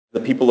the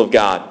people of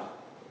God.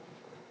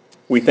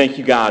 We thank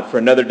you, God, for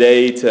another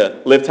day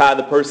to lift high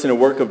the person and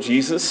work of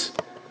Jesus.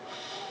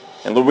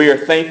 And Lord, we are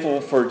thankful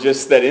for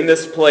just that in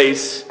this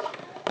place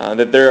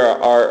that there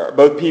are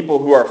both people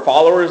who are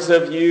followers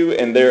of you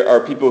and there are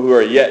people who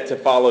are yet to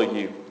follow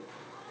you.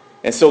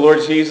 And so, Lord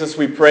Jesus,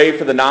 we pray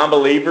for the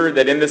non-believer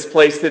that in this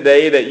place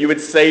today that you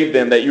would save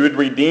them, that you would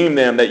redeem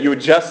them, that you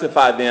would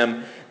justify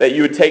them, that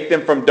you would take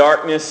them from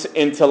darkness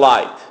into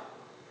light.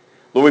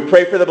 Lord, we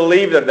pray for the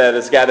believer that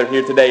is gathered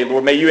here today.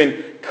 Lord, may you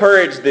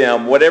encourage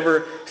them,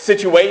 whatever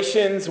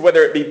situations,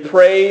 whether it be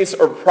praise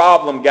or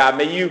problem, God.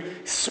 May you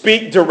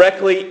speak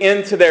directly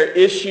into their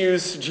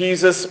issues,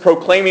 Jesus,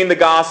 proclaiming the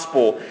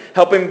gospel,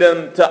 helping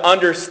them to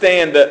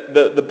understand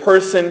the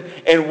person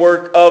and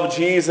work of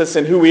Jesus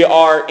and who we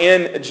are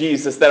in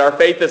Jesus, that our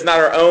faith is not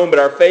our own, but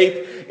our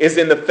faith is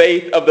in the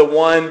faith of the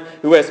one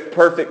who has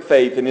perfect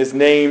faith, and his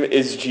name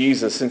is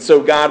Jesus. And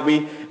so, God,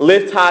 we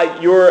lift high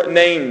your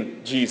name,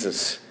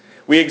 Jesus.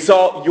 We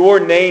exalt your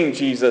name,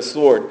 Jesus,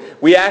 Lord.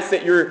 We ask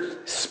that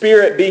your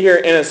Spirit be here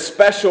in a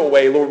special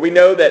way, Lord. We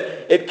know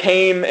that it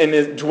came and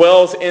it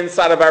dwells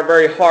inside of our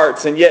very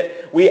hearts, and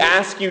yet we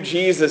ask you,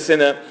 Jesus,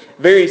 in a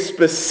very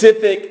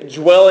specific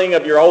dwelling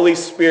of your Holy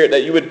Spirit,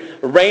 that you would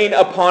reign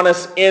upon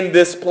us in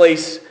this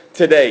place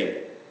today.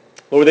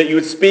 Lord, that you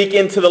would speak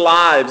into the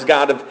lives,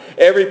 God, of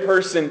every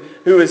person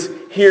who is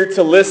here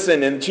to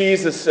listen. And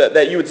Jesus,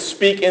 that you would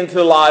speak into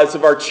the lives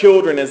of our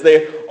children as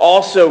they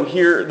also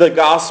hear the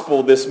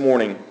gospel this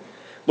morning.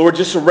 Lord,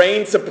 just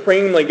reign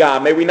supremely,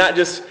 God. May we not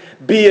just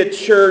be a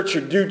church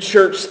or do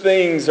church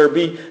things or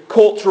be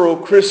cultural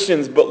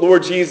Christians, but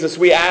Lord Jesus,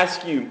 we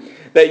ask you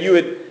that you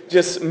would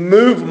just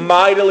move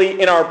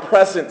mightily in our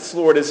presence,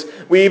 Lord, as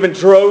we even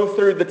drove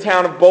through the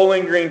town of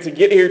Bowling Green to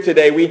get here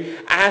today. We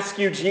ask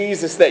you,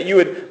 Jesus, that you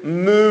would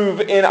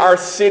move in our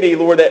city,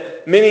 Lord,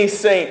 that many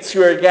saints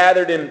who are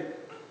gathered in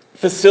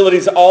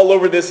facilities all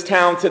over this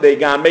town today,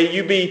 God, may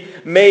you be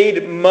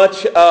made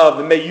much of,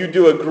 and may you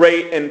do a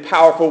great and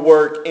powerful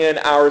work in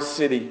our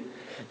city.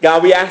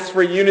 God, we ask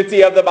for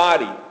unity of the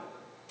body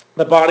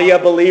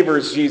of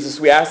believers, Jesus.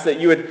 We ask that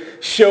you would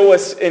show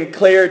us in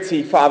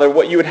clarity, Father,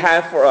 what you would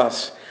have for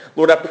us.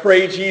 Lord, I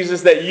pray,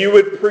 Jesus, that you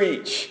would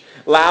preach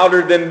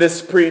louder than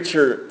this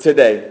preacher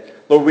today.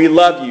 Lord, we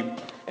love you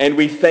and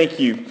we thank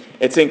you.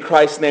 It's in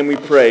Christ's name we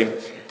pray.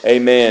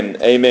 Amen.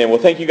 Amen. Well,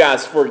 thank you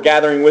guys for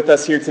gathering with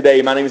us here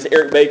today. My name is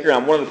Eric Baker.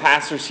 I'm one of the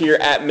pastors here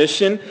at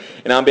Mission.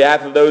 And on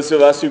behalf of those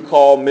of us who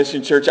call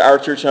Mission Church our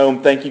church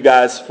home, thank you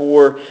guys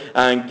for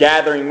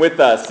gathering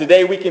with us.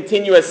 Today we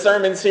continue a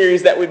sermon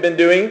series that we've been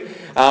doing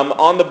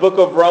on the book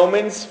of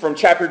Romans from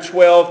chapter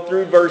 12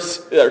 through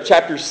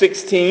chapter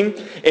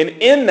 16. And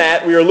in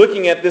that, we are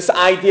looking at this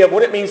idea of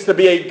what it means to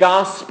be a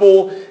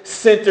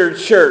gospel-centered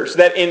church.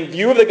 That in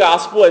view of the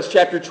gospel, as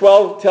chapter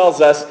 12 tells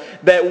us,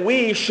 that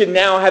we should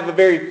now have a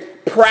very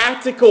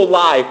practical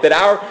life, that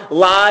our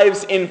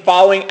lives in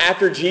following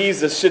after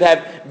Jesus should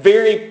have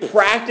very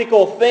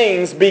practical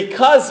things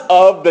because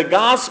of the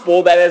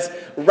gospel that has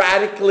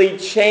radically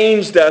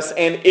changed us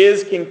and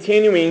is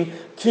continuing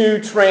to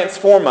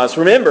transform us.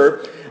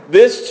 Remember,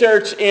 this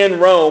church in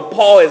Rome,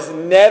 Paul has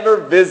never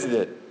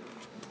visited,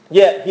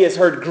 yet he has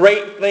heard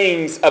great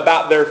things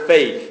about their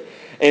faith.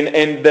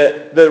 And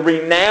the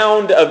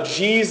renown of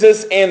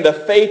Jesus and the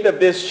faith of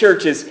this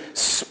church is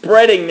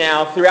spreading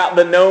now throughout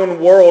the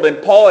known world.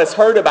 And Paul has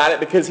heard about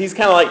it because he's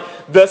kind of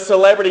like the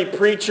celebrity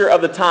preacher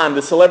of the time,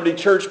 the celebrity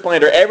church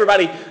planter.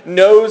 Everybody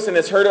knows and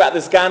has heard about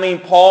this guy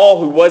named Paul,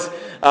 who was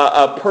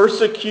a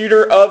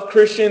persecutor of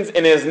Christians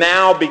and has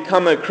now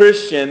become a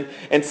Christian.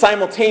 And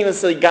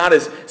simultaneously, God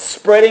is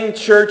spreading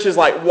churches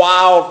like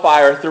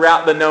wildfire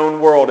throughout the known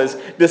world. As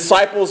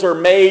disciples are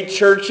made,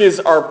 churches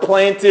are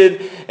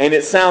planted, and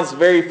it sounds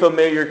very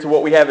familiar to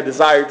what we have a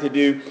desire to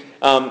do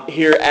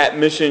here at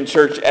Mission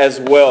Church as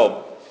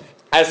well.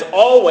 As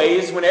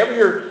always, whenever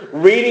you're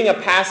reading a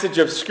passage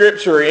of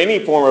Scripture or any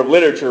form of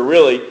literature,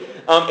 really,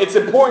 it's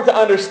important to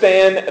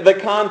understand the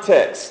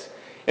context.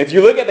 If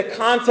you look at the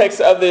context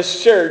of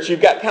this church,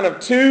 you've got kind of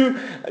two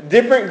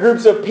different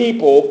groups of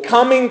people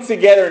coming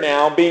together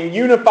now, being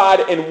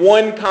unified in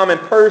one common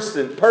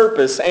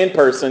purpose and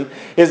person.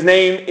 His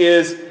name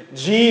is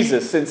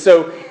Jesus. And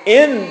so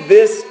in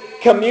this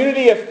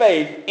community of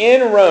faith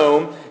in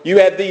Rome, you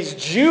have these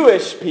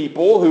Jewish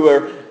people who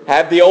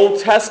have the Old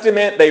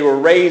Testament. They were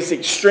raised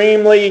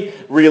extremely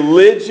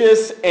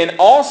religious. And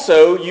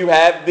also you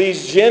have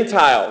these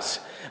Gentiles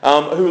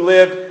who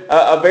live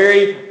a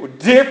very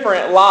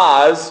different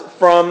lives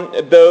from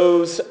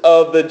those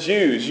of the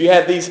Jews. You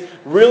have these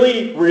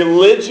really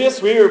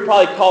religious, we would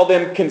probably call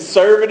them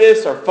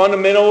conservatives or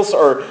fundamentalists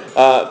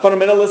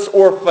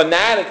or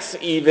fanatics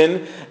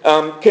even,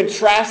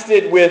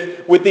 contrasted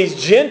with these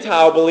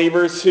Gentile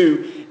believers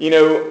who,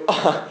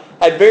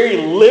 had very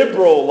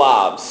liberal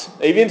lives,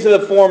 even to the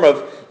form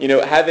of,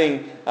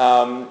 having,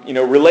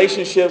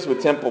 relationships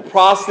with temple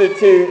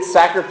prostitutes,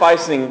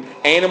 sacrificing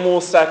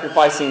animals,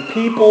 sacrificing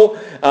people.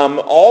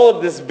 All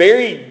of this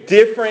very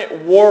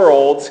different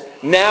worlds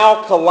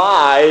now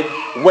collide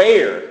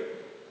where?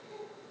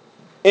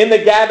 In the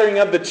gathering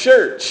of the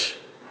church.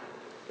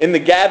 in the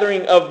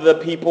gathering of the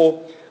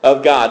people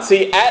of God.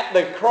 See, at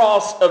the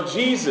cross of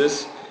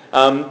Jesus,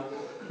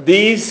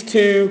 these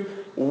two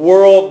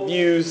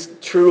worldviews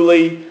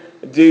truly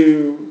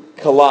do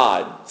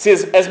collide. See,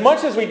 as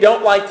much as we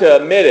don't like to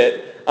admit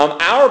it,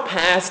 our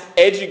past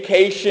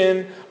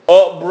education,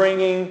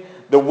 upbringing,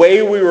 the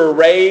way we were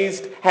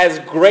raised has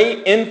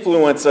great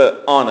influence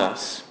on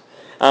us.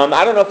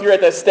 I don't know if you're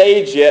at that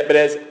stage yet, but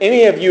has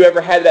any of you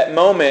ever had that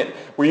moment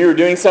where you were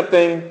doing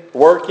something,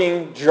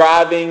 working,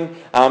 driving,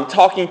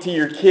 talking to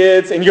your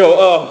kids, and you go,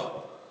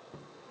 oh,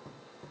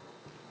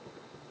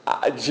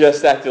 I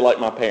just acted like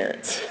my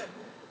parents,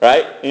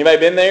 right? Anybody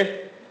been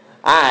there?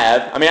 I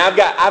have. I mean,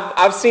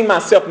 I've seen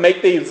myself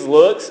make these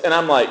looks, and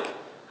I'm like,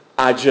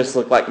 I just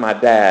look like my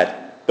dad.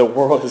 The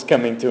world is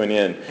coming to an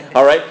end.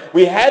 All right?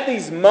 We had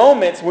these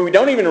moments when we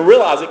don't even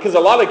realize it, because a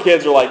lot of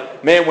kids are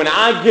like, man, when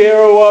I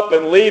grow up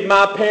and leave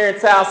my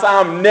parents' house,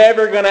 I'm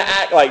never going to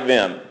act like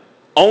them.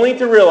 Only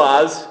to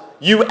realize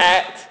you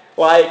act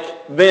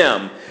like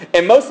them.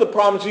 And most of the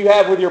problems you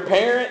have with your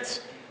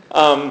parents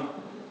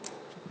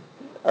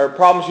are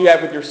problems you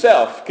have with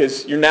yourself,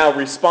 because you're now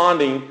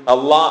responding a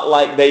lot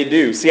like they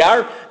do. See,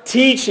 our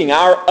teaching,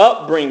 our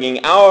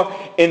upbringing, our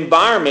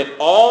environment,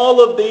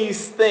 all of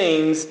these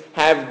things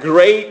have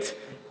great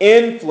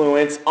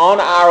influence on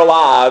our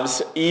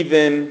lives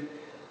even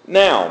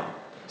now.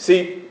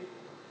 See,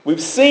 we've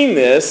seen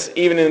this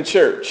even in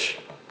church.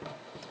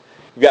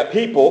 You've got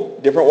people,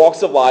 different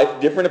walks of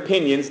life, different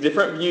opinions,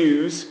 different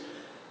views,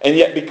 and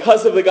yet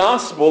because of the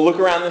gospel, look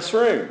around this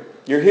room.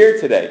 You're here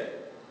today.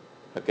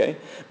 Okay?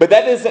 But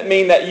that doesn't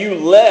mean that you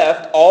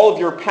left all of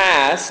your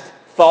past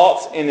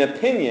thoughts and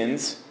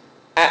opinions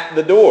at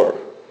the door.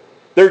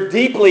 They're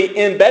deeply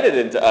embedded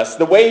into us.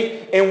 The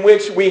way in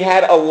which we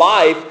had a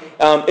life,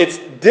 it's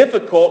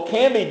difficult,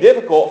 can be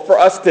difficult for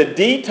us to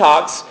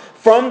detox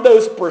from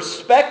those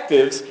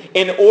perspectives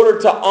in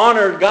order to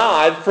honor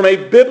God from a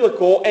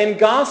biblical and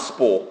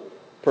gospel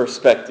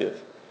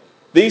perspective.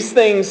 These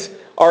things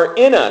are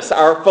in us,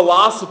 our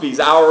philosophies,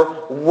 our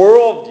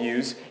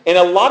worldviews, and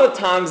a lot of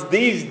times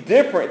these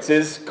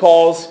differences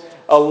cause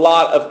a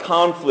lot of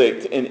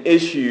conflict and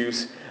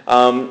issues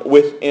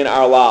within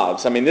our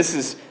lives. I mean, this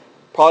is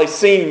probably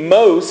seen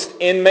most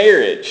in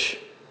marriage.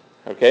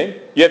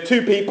 Okay? You have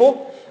two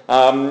people.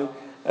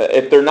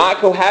 If they're not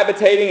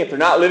cohabitating, if they're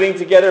not living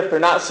together, if they're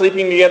not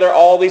sleeping together,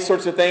 all these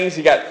sorts of things,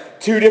 you got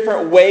two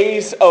different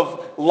ways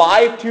of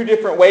life, two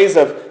different ways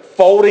of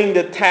folding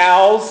the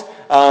towels,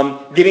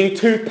 getting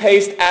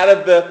toothpaste out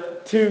of the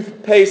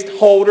toothpaste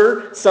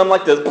holder. Some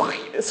like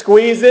to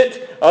squeeze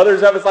it.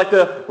 Others of us like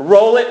to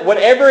roll it.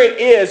 Whatever it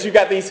is, you've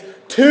got these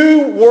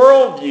two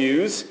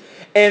worldviews.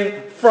 And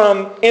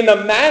in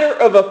the matter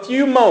of a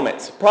few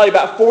moments, probably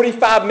about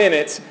 45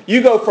 minutes,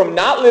 you go from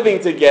not living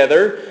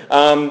together,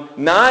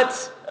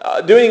 not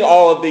doing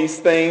all of these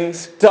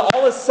things, to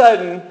all of a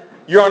sudden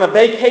you're on a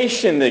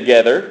vacation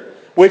together,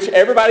 which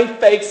everybody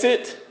fakes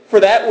it for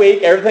that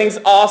week. Everything's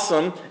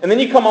awesome. And then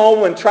you come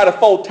home and try to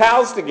fold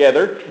towels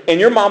together, and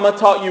your mama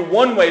taught you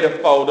one way to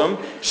fold them.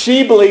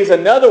 She believes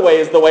another way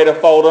is the way to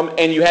fold them,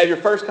 and you have your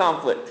first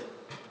conflict.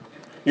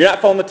 You're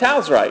not folding the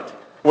towels right.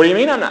 What do you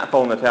mean I'm not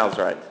folding the towels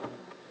right?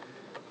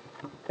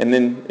 And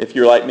then if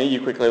you're like me,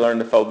 you quickly learn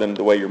to fold them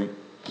the way your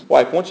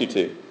wife wants you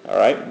to. All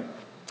right?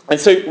 And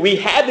so we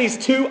had these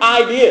two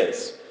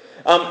ideas.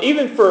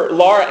 Even for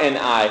Laura and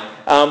I.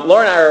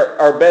 Laura and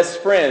I are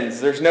best friends.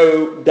 There's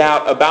no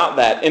doubt about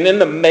that. And in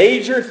the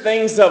major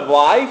things of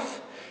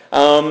life,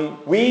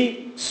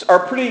 we are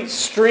pretty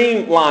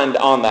streamlined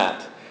on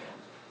that.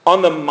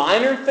 On the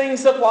minor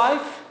things of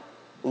life,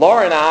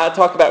 Laura and I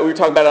we were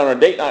talking about it on our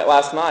date night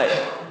last night.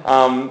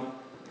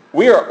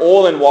 We are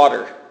oil and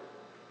water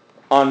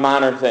on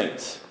minor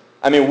things.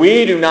 I mean,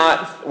 we do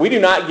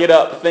not get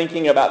up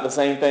thinking about the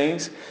same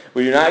things.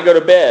 We do not go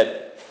to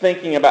bed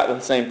thinking about the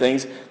same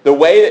things. The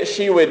way that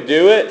she would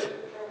do it,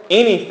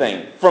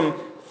 anything from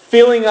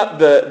filling up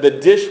the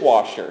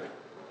dishwasher,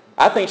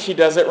 I think she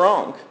does it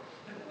wrong.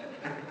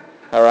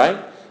 All right?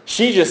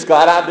 She's just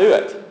glad I do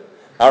it.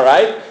 All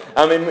right?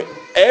 I mean,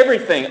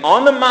 everything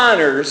on the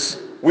minors,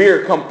 we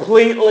are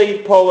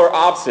completely polar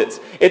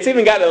opposites. It's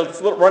even got a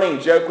little running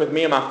joke with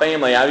me and my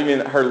family. I've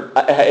even heard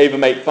Ava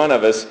make fun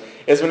of us.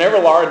 Is whenever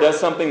Laura does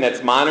something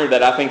that's minor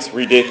that I think's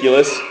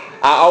ridiculous,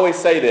 I always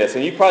say this,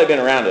 and you've probably been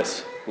around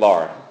us,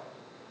 Laura.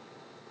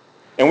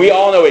 And we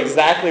all know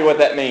exactly what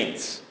that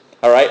means.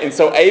 All right? And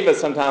so Ava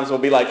sometimes will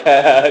be like,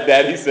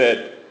 Daddy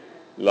said,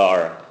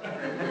 Laura.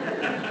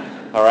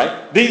 All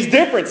right? These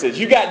differences.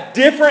 You got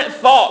different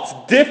thoughts,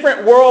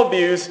 different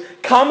worldviews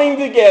coming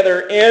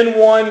together in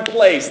one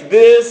place.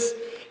 This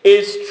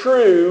is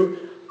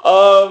true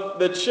of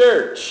the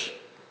church.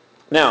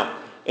 Now,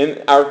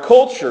 in our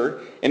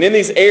culture and in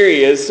these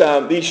areas,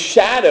 these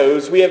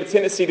shadows, we have a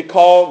tendency to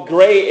call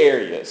gray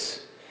areas.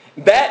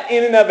 That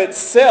in and of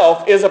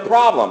itself is a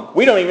problem.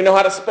 We don't even know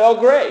how to spell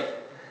gray.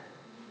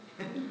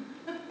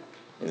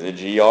 Is it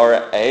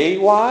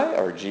G-R-A-Y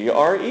or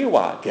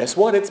G-R-E-Y? Guess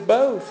what? It's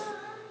both.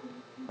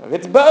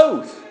 It's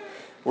both.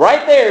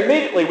 Right there,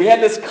 immediately, we have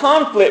this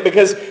conflict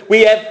because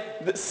we have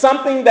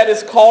something that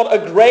is called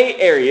a gray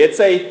area. It's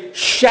a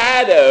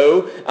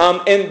shadow.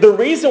 And the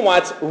reason why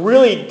it's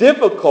really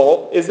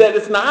difficult is that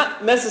it's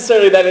not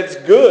necessarily that it's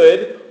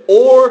good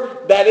or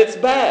that it's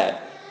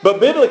bad. But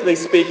biblically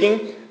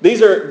speaking,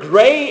 these are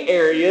gray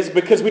areas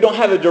because we don't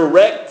have a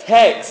direct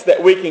text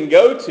that we can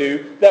go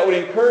to that would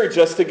encourage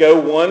us to go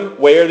one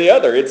way or the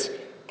other. It's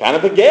kind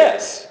of a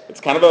guess.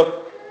 It's kind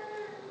of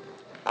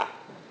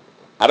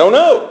I don't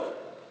know.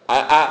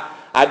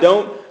 I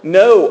don't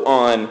know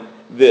on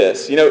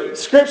this. You know,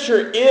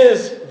 Scripture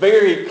is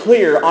very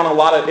clear on a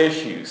lot of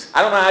issues.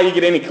 I don't know how you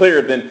get any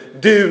clearer than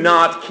do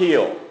not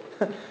kill.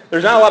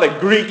 There's not a lot of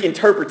Greek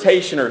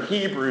interpretation or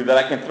Hebrew that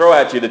I can throw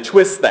at you to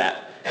twist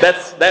that.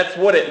 That's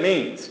what it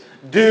means.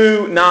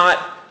 Do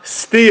not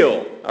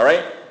steal. All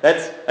right?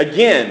 That's,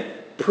 again,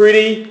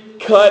 pretty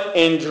cut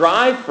and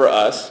dry for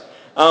us.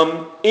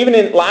 Even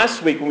in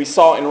last week when we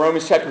saw in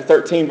Romans chapter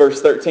 13,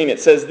 verse 13, it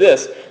says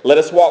this, let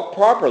us walk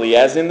properly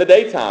as in the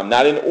daytime,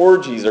 not in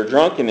orgies or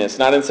drunkenness,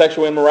 not in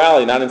sexual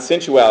immorality, not in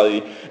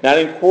sensuality, not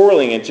in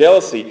quarreling and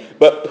jealousy,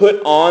 but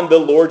put on the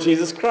Lord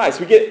Jesus Christ.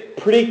 We get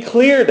pretty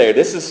clear there.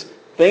 This is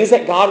things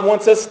that God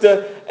wants us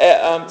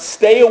to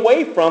stay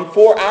away from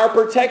for our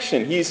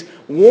protection. He's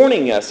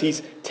warning us.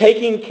 He's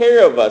taking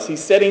care of us. He's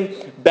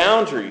setting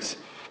boundaries.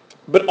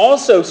 But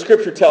also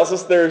Scripture tells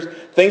us there's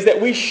things that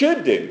we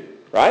should do,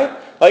 right?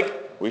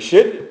 Like we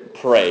should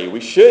pray. We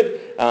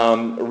should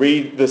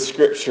read the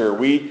Scripture.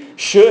 We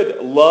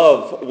should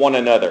love one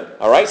another,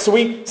 all right? So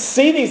we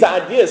see these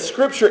ideas.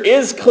 Scripture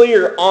is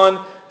clear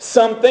on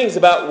some things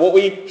about what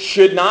we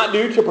should not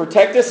do to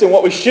protect us and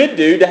what we should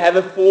do to have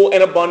a full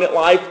and abundant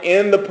life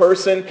in the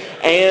person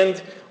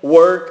and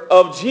work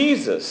of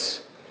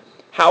Jesus.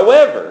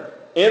 However,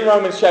 in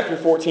Romans chapter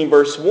 14,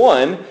 verse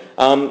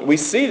 1, we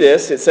see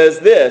this. It says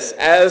this,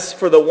 as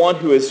for the one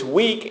who is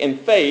weak in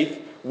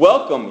faith,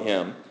 welcome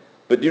him,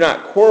 but do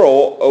not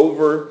quarrel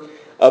over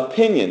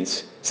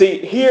opinions. See,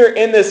 here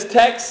in this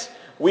text,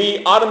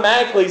 we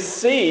automatically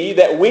see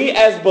that we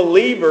as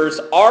believers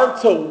are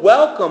to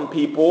welcome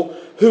people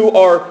who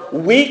are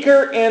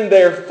weaker in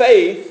their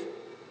faith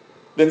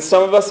than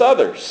some of us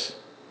others.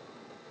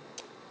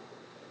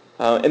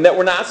 And that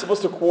we're not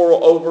supposed to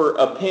quarrel over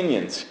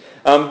opinions.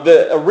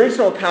 The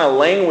original kind of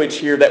language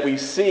here that we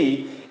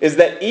see is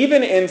that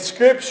even in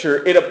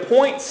Scripture, it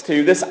points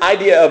to this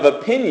idea of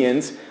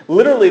opinions.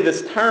 Literally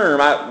this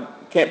term, I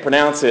can't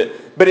pronounce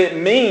it, but it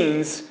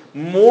means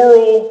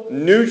moral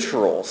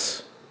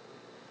neutrals.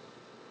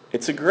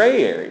 It's a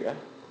gray area.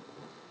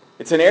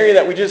 It's an area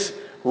that we just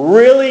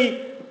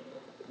really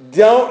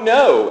don't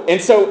know.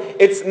 And so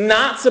it's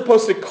not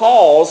supposed to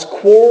cause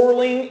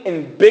quarreling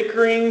and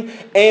bickering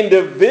and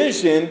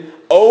division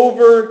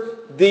over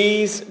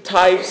these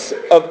types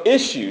of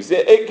issues.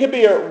 It could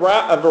be a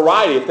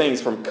variety of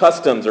things from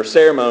customs or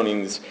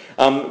ceremonies.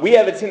 We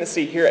have a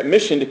tendency here at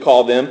Mission to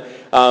call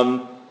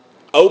them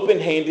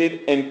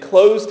open-handed and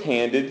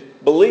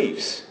closed-handed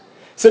beliefs.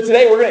 So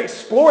today we're going to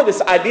explore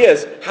this idea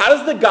is how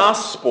does the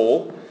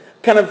gospel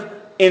kind of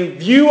in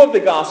view of the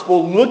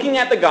gospel, looking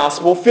at the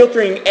gospel,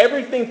 filtering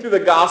everything through the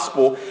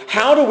gospel,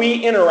 how do we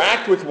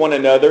interact with one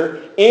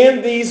another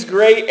in these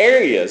gray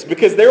areas?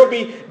 Because there will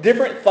be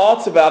different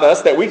thoughts about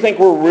us that we think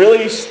we're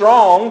really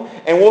strong,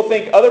 and we'll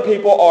think other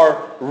people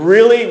are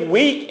really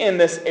weak in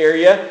this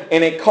area,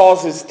 and it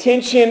causes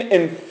tension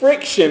and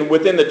friction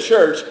within the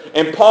church.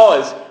 And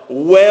Paul is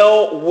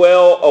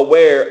well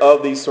aware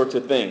of these sorts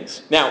of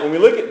things. Now, when we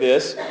look at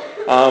this,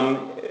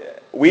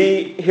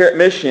 we here at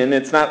Mission,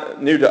 it's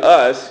not new to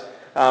us,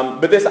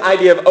 but this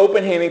idea of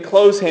open-handed,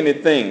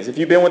 closed-handed things. If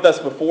you've been with us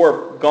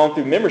before, gone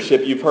through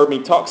membership, you've heard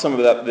me talk some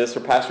about this,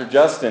 or Pastor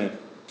Justin,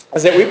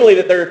 is that we believe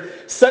that there are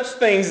such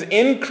things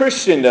in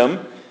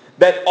Christendom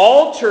that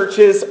all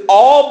churches,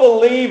 all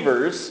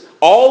believers,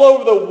 all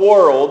over the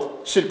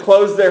world should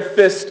close their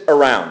fist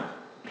around.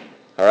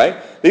 All right?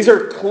 These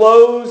are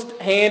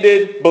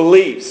closed-handed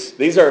beliefs.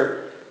 These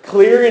are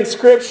clear in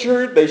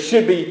Scripture. They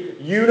should be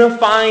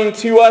unifying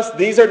to us.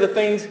 These are the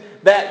things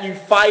that you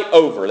fight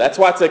over. That's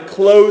why it's a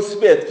closed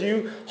fist.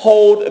 You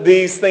hold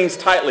these things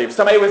tightly. If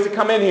somebody was to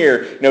come in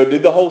here, do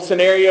the whole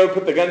scenario,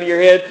 put the gun to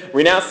your head,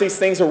 renounce these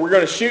things or we're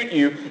going to shoot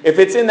you. If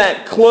it's in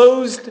that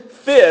closed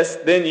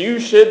fist, then you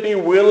should be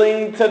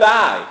willing to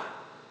die.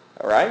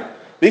 All right?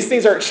 These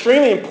things are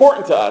extremely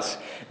important to us.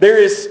 There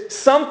is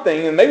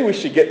something, and maybe we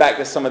should get back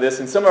to some of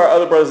this, and some of our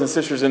other brothers and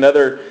sisters in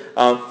other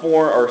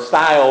form or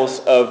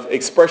styles of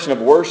expression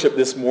of worship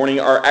this morning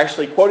are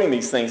actually quoting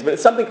these things, but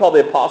it's something called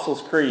the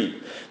Apostles'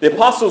 Creed. The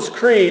Apostles'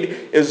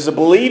 Creed is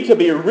believed to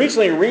be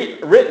originally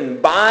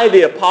written by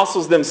the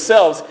apostles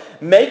themselves,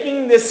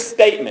 making this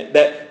statement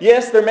that,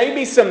 yes, there may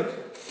be some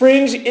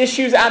fringe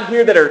issues out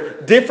here that are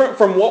different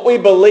from what we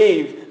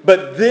believe,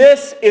 but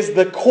this is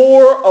the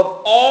core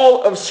of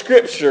all of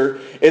Scripture,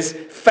 is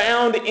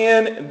found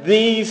in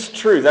these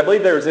truths. I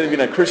believe there was even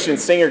a Christian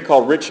singer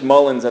called Rich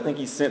Mullins, I think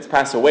he's since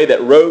passed away, that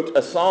wrote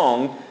a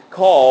song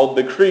called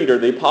The Creed, or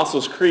the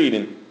Apostles' Creed,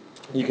 and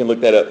you can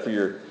look that up for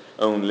your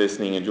own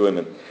listening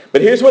enjoyment.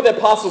 But here's what the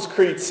Apostles'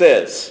 Creed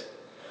says.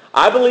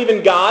 I believe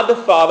in God the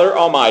Father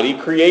Almighty,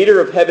 creator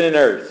of heaven and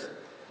earth.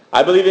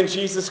 I believe in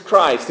Jesus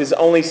Christ, his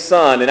only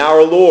Son, and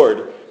our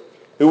Lord,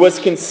 who was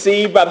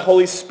conceived by the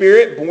Holy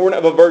Spirit, born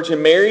of a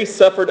Virgin Mary,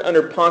 suffered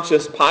under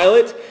Pontius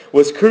Pilate,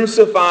 was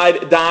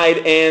crucified, died,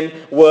 and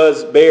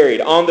was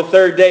buried. On the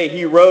third day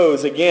he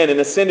rose again and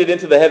ascended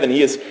into the heaven.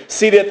 He is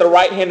seated at the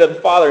right hand of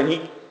the Father,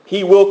 and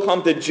he will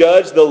come to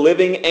judge the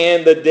living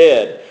and the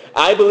dead.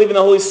 I believe in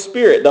the Holy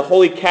Spirit, the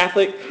Holy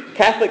Catholic.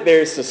 Catholic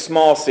there is a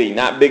small c,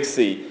 not big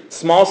C.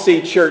 Small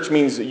c church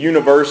means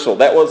universal.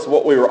 That was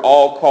what we were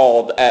all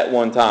called at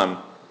one time.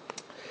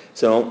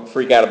 So don't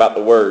freak out about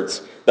the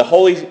words. The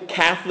Holy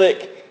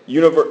Catholic,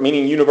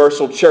 meaning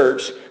universal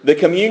church, the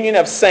communion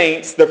of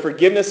saints, the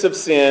forgiveness of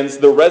sins,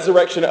 the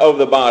resurrection of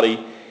the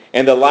body,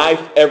 and the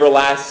life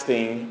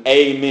everlasting.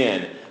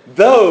 Amen.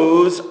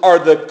 Those are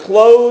the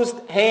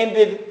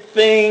closed-handed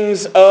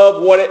things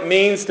of what it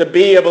means to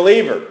be a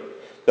believer.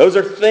 Those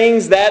are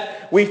things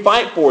that we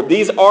fight for.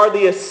 These are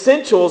the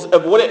essentials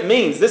of what it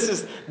means. This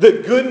is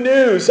the good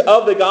news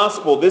of the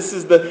gospel. This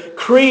is the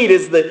creed,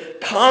 is the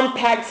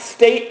compact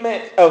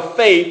statement of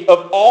faith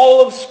of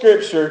all of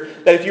Scripture,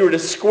 that if you were to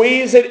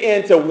squeeze it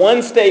into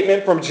one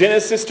statement from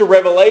Genesis to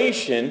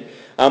Revelation,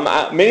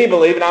 many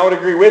believe, and I would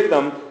agree with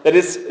them, that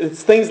it's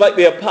things like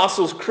the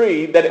Apostles'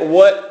 Creed that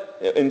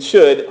it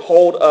should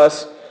hold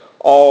us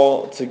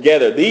all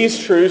together. These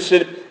truths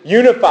should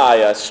unify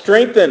us,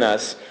 strengthen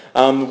us.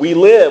 We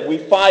live, we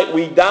fight,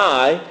 we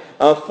die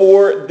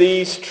for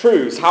these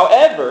truths.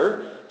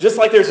 However, just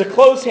like there's a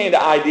closed-handed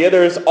idea,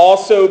 there's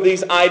also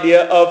this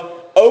idea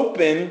of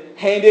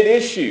open-handed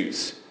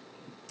issues.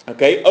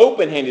 Okay,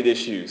 open-handed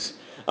issues.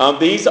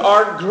 These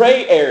are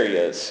gray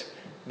areas.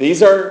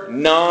 These are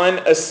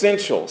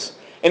non-essentials.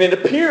 And it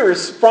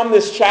appears from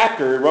this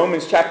chapter,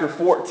 Romans chapter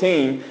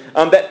 14,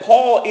 that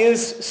Paul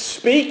is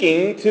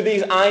speaking to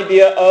these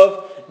idea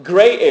of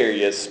gray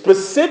areas.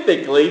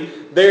 Specifically,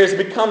 there's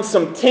become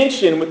some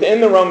tension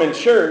within the Roman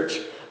church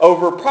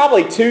over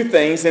probably two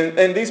things,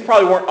 and these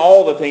probably weren't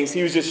all the things.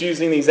 He was just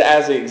using these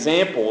as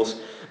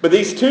examples. But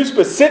these two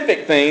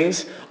specific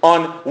things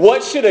on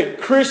what should a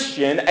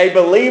Christian, a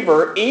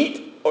believer,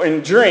 eat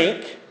and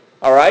drink,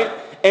 all right?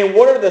 And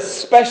what are the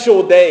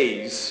special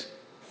days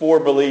for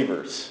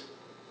believers,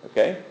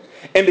 okay?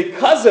 And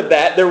because of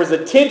that, there was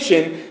a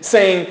tension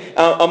saying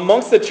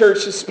amongst the church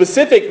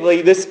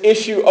specifically this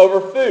issue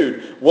over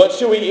food. What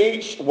should we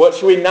eat? What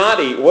should we not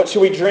eat? What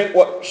should we drink?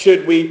 What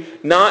should we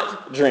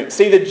not drink?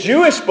 See, the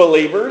Jewish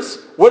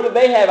believers, what do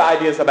they have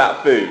ideas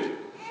about food?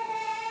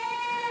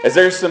 Is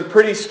there some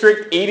pretty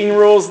strict eating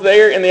rules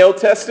there in the Old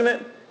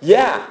Testament?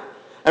 Yeah.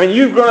 I mean,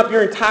 you've grown up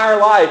your entire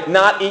life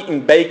not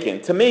eating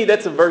bacon. To me,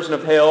 that's a version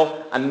of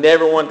hell I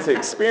never want to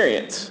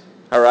experience.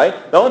 All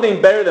right? The only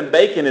thing better than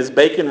bacon is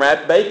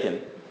bacon-wrapped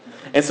bacon.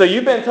 And so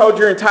you've been told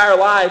your entire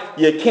life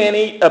you can't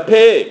eat a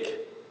pig.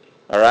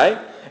 All right?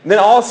 And then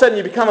all of a sudden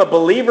you become a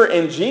believer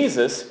in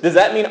Jesus. Does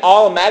that mean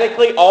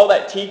automatically all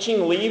that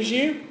teaching leaves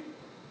you?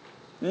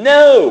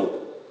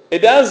 No, it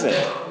doesn't.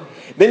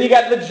 Then you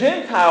got the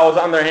Gentiles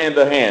on their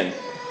hand.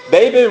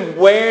 They've been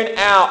wearing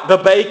out the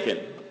bacon.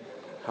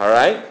 All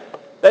right?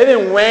 They've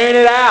been wearing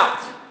it out.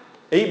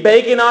 They eat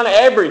bacon on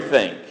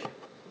everything.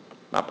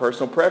 My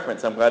personal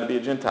preference. I'm glad to be a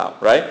Gentile,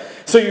 right?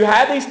 So you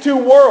have these two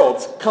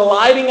worlds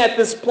colliding at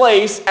this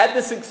place, at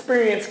this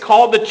experience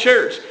called the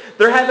church.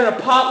 They're having a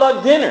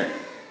potluck dinner.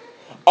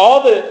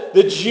 All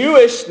the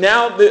Jewish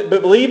now that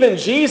believe in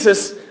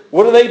Jesus,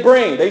 what do they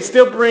bring? They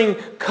still bring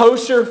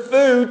kosher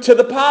food to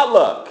the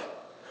potluck.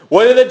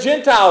 What do the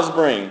Gentiles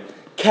bring?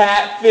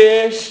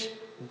 Catfish,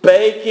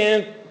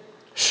 bacon,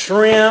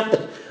 shrimp,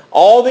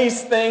 all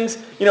these things.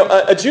 You know,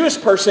 a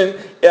Jewish person,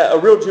 a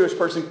real Jewish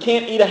person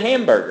can't eat a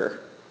hamburger,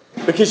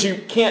 because you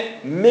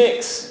can't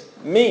mix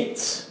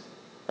meats,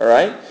 all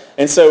right?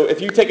 And so if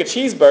you take a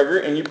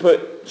cheeseburger and you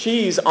put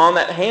cheese on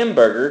that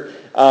hamburger,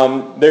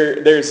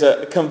 there's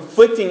a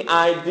conflicting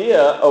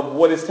idea of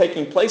what is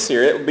taking place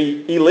here. It would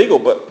be illegal,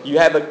 but you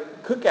have a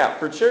cookout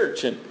for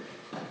church and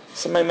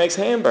somebody makes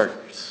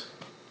hamburgers.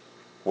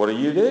 What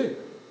do?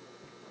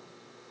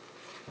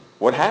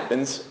 What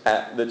happens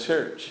at the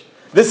church?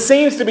 This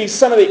seems to be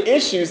some of the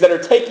issues that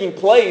are taking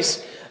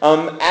place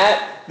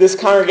at this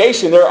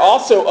congregation. There are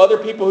also other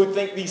people who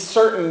think these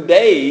certain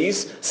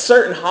days,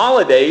 certain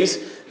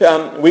holidays,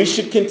 we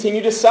should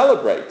continue to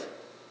celebrate.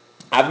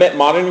 I've met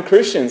modern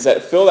Christians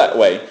that feel that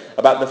way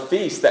about the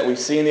feasts that we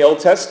see in the Old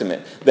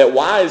Testament. That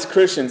why as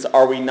Christians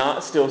are we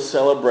not still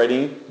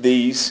celebrating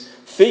these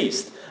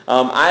feasts?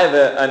 I have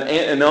an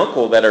aunt and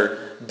uncle that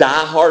are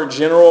diehard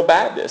General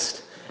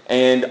Baptist.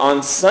 And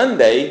on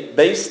Sunday,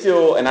 they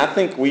still, and I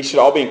think we should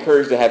all be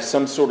encouraged to have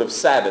some sort of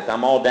Sabbath.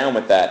 I'm all down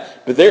with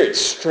that. But they're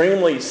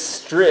extremely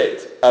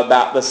strict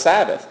about the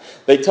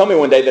Sabbath. They told me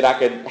one day that I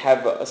could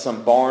have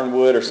some barn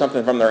wood or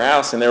something from their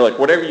house, and they're like,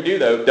 whatever you do,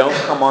 though, don't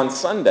come on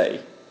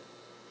Sunday.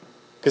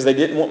 Because they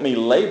didn't want me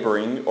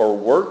laboring or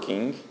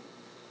working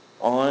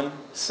on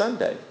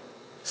Sunday.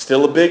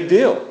 Still a big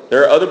deal.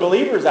 There are other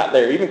believers out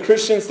there, even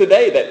Christians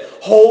today, that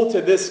hold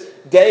to this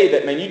day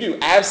that, man, you do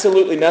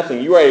absolutely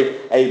nothing. You are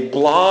a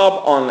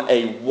blob on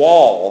a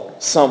wall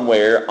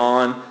somewhere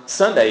on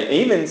Sunday.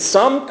 Even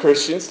some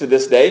Christians to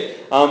this day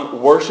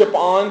worship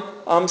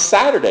on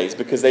Saturdays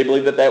because they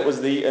believe that that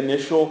was the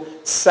initial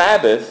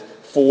Sabbath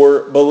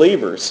for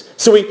believers.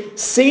 So we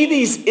see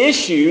these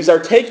issues are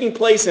taking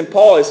place, and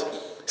Paul is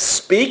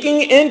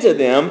speaking into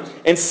them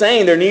and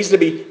saying there needs to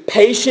be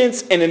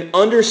patience and an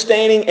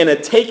understanding and a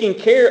taking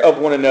care of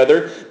one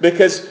another,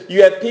 because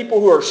you have people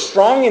who are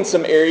strong in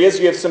some areas,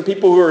 you have some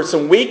people who are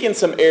some weak in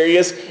some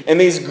areas, and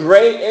these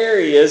gray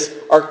areas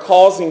are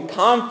causing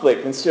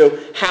conflict. And so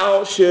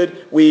how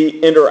should we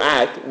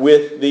interact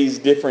with these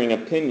differing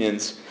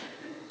opinions?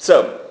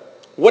 So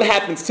what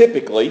happens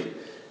typically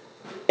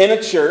in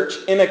a church,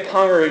 in a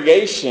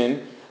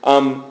congregation?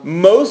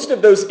 Most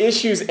of those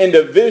issues and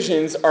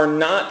divisions are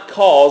not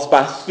caused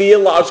by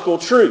theological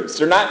truths.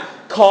 They're not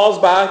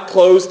caused by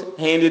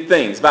closed-handed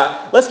things.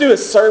 Let's do a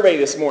survey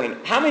this morning.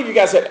 How many of you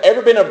guys have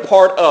ever been a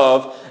part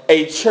of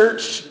a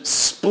church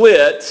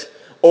split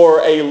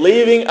or a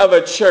leaving of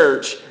a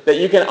church that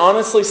you can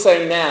honestly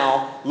say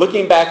now,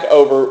 looking back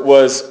over,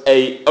 was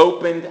a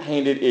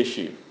open-handed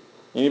issue?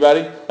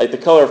 Anybody? Like the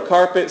color of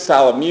carpet,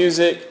 style of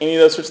music, any of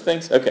those sorts of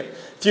things? Okay,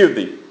 a few of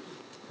these.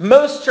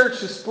 Most church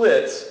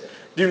splits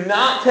do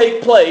not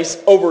take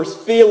place over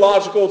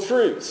theological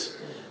truths.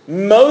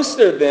 Most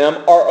of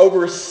them are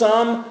over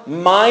some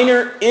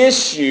minor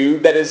issue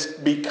that has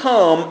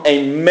become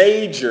a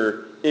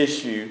major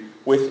issue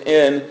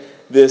within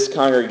this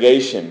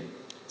congregation.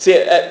 See,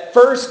 at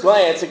first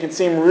glance, it can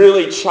seem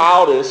really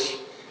childish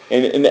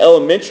and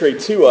elementary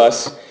to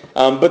us,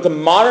 but the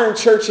modern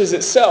churches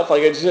itself,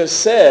 like I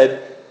just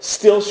said,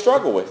 still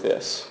struggle with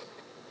this.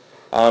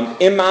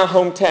 In my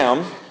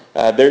hometown,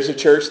 there's a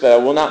church that I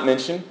will not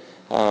mention,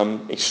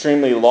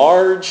 extremely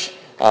large,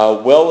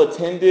 well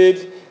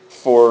attended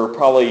for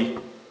probably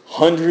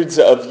hundreds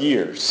of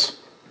years.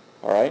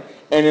 All right?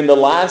 And in the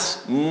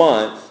last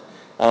month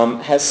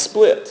has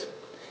split.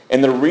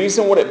 And the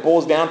reason what it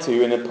boils down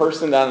to, and a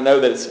person that I know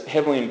that is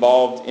heavily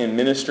involved in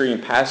ministry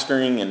and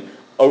pastoring and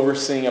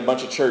overseeing a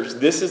bunch of church,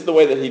 this is the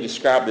way that he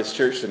described this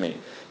church to me.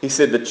 He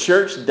said the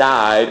church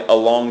died a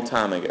long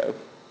time ago.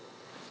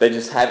 They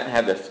just haven't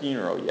had the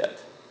funeral yet.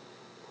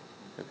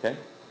 Okay?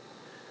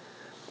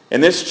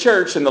 And this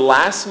church in the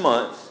last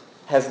month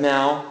has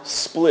now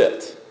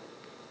split.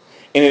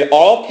 And it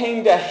all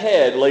came to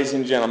head, ladies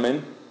and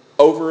gentlemen,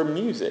 over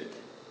music.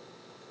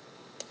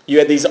 You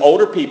had these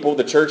older people,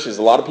 the churches,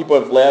 a lot of people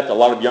have left, a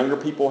lot of younger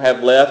people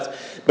have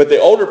left, but the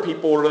older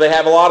people, what do they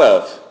have a lot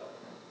of?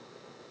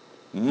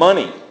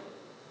 Money.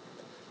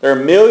 There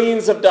are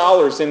millions of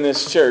dollars in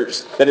this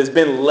church that has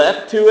been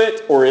left to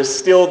it or is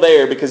still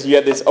there because you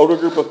have this older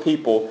group of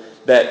people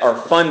that are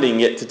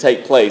funding it to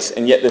take place,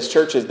 and yet this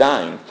church is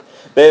dying.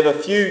 They have a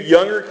few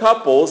younger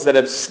couples that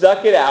have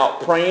stuck it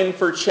out praying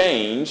for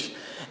change.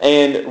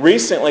 And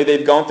recently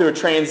they've gone through a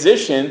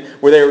transition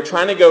where they were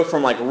trying to go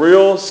from like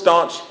real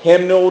staunch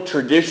hymnal,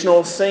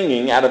 traditional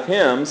singing out of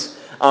hymns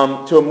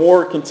to a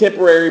more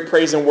contemporary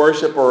praise and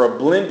worship or a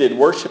blended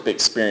worship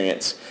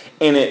experience.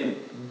 And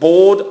it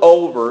boiled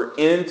over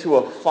into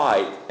a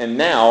fight. And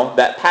now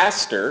that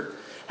pastor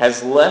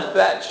has left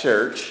that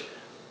church.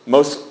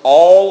 Most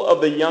all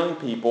of the young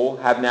people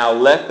have now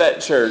left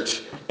that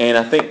church, and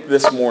I think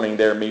this morning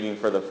they're meeting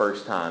for the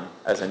first time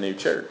as a new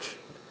church,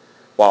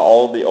 while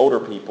all of the older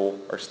people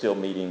are still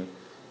meeting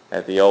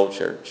at the old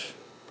church.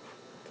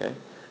 Okay?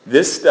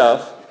 This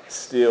stuff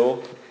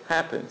still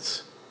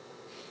happens.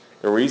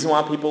 The reason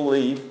why people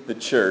leave the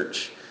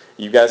church,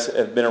 you guys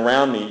have been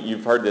around me,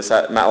 you've heard this.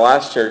 My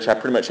last church, I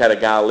pretty much had a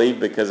guy leave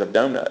because of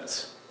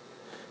donuts.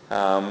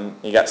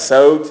 He got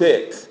so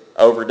ticked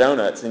over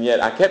donuts, and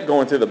yet I kept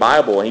going through the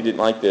Bible, and he didn't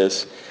like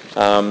this,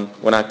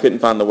 when I couldn't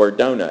find the word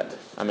donut.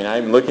 I mean, I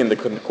even looked in the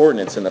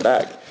coordinates in the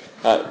back.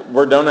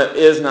 Word donut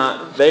is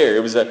not there. It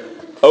was an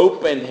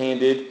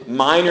open-handed,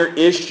 minor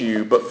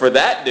issue, but for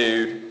that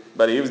dude,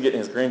 buddy, he was getting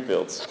his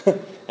Greenfields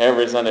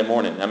every Sunday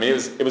morning. I mean,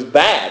 it was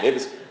bad. It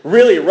was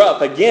really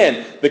rough.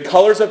 Again, the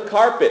colors of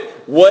carpet,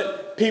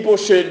 what people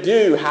should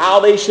do, how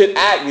they should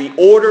act, the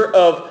order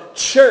of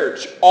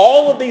church,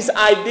 all of these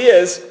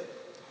ideas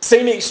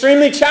seem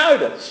extremely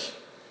childish,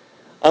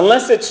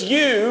 unless it's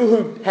you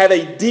who have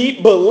a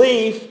deep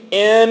belief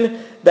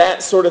in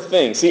that sort of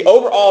thing. See,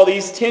 overall,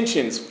 these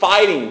tensions,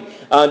 fighting,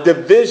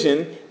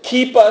 division,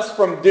 keep us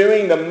from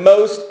doing the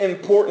most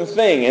important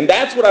thing. And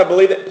that's what I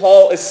believe that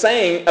Paul is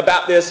saying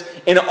about this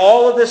in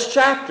all of this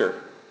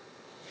chapter.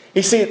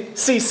 You see,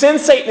 sin,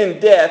 Satan,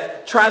 and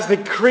death tries to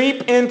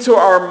creep into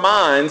our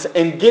minds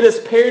and get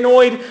us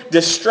paranoid,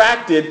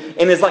 distracted,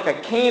 and is like a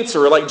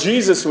cancer, like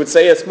Jesus would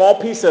say, a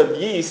small piece of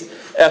yeast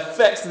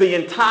affects the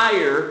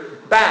entire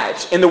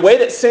batch. And the way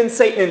that sin,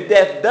 Satan, and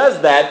death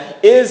does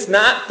that is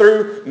not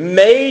through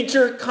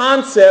major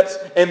concepts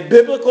and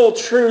biblical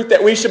truth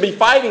that we should be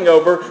fighting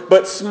over,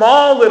 but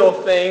small little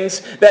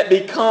things that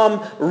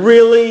become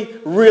really,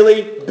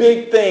 really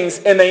big things.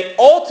 And they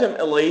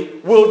ultimately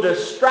will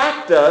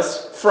distract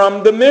us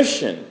from the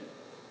mission.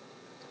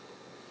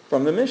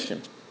 From the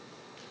mission.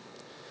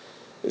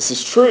 This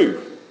is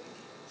true.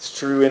 It's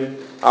true in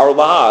our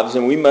lives,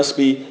 and we must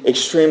be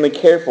extremely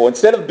careful.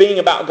 Instead of being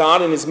about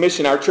God and his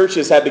mission, our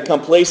churches have become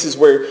places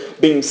where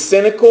being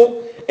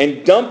cynical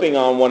and dumping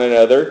on one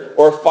another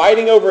or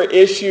fighting over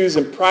issues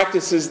and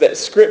practices that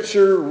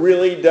Scripture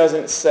really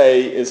doesn't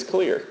say is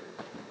clear.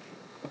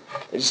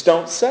 They just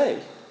don't say.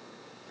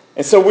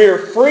 And so we are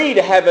free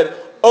to have an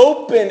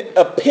open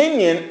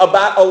opinion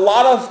about a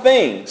lot of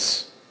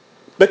things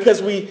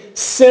because we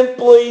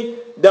simply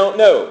don't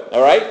know.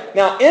 All right?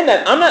 Now, in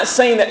that, I'm not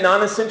saying that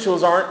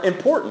non-essentials aren't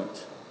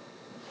important.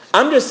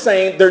 I'm just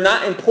saying they're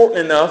not important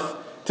enough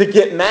to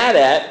get mad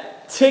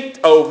at, ticked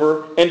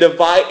over, and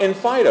divide and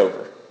fight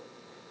over.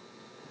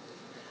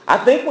 I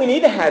think we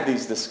need to have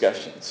these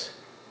discussions.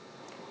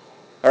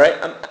 All right?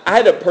 I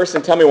had a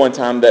person tell me one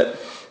time that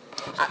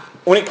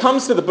when it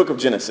comes to the book of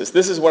Genesis,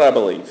 this is what I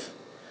believe.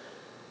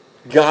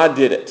 God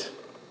did it.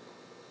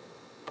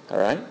 All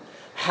right?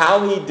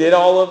 How he did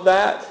all of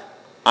that,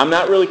 I'm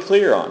not really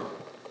clear on.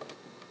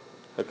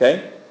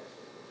 Okay?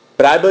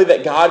 But I believe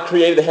that God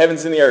created the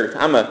heavens and the earth.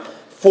 I'm a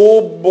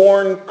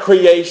full-born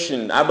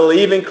creation. I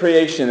believe in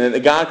creation and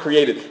that God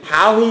created.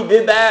 How he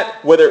did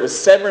that, whether it was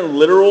 7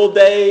 literal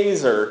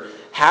days or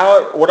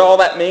what all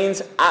that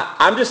means,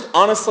 I'm just,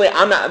 honestly,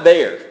 I'm not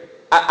there.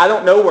 I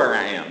don't know where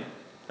I am.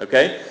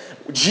 Okay?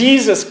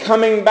 Jesus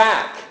coming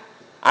back.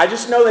 I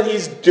just know that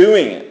he's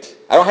doing it.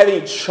 I don't have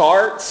any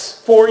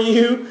charts for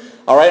you.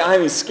 All right? I don't have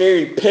any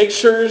scary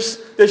pictures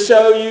to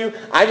show you.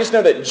 I just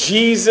know that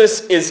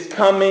Jesus is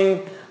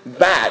coming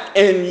back.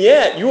 And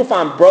yet, you will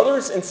find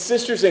brothers and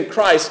sisters in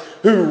Christ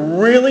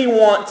who really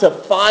want to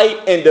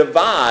fight and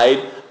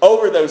divide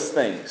over those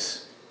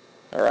things.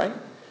 All right?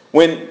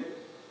 When,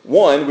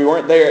 one, we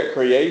weren't there at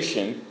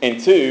creation, and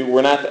two,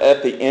 we're not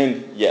at the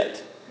end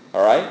yet.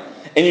 All right?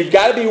 And you've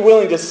got to be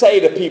willing to say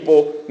to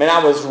people, man,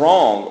 I was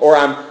wrong, or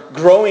I'm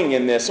growing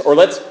in this, or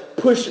let's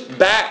push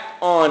back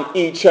on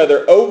each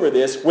other over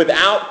this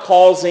without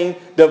causing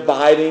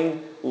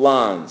dividing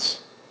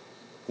lines.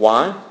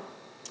 Why?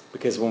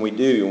 Because when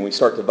we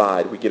start to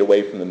divide, we get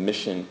away from the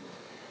mission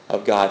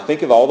of God.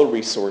 Think of all the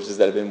resources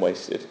that have been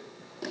wasted.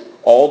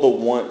 All the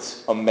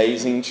once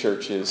amazing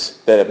churches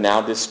that have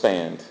now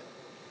disbanded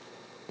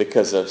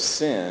because of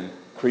sin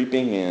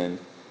creeping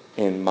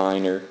in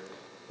minor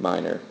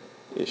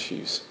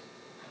issues.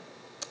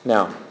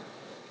 Now,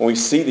 when we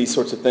see these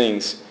sorts of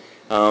things,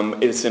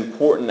 it's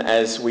important,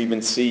 as we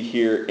even see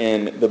here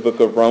in the book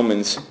of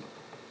Romans,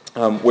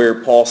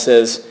 where Paul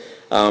says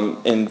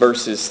in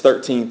verses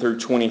 13 through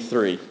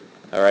 23,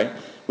 all right,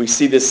 we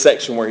see this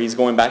section where he's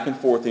going back and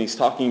forth and he's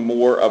talking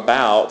more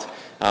about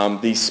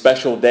these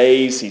special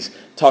days. He's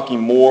talking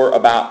more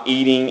about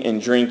eating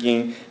and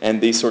drinking and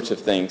these sorts of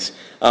things.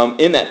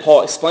 In that,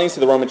 Paul explains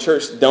to the Roman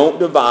church, don't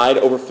divide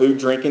over food,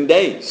 drink, and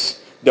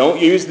days. Don't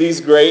use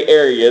these gray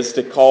areas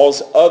to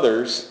cause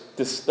others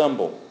to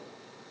stumble.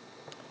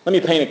 Let me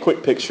paint a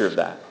quick picture of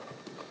that.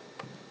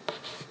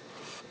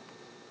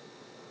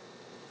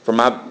 From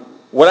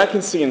what I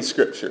can see in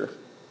Scripture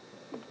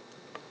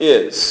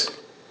is,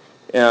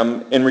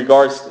 in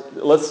regards,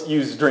 let's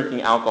use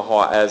drinking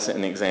alcohol as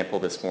an example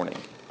this morning.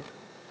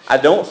 I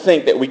don't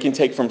think that we can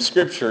take from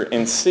Scripture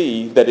and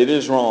see that it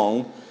is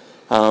wrong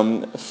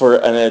for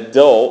an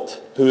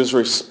adult who is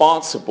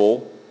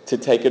responsible to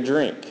take a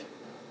drink.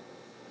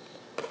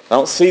 I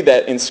don't see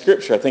that in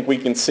Scripture. I think we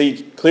can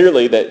see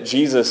clearly that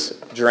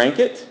Jesus drank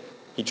it.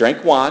 He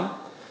drank wine,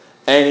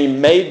 and he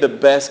made the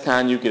best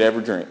kind you could ever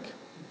drink.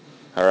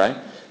 All right?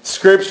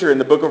 Scripture in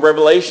the book of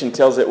Revelation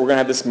tells that we're going to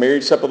have this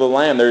marriage supper of the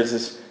Lamb. There's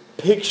this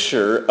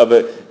picture of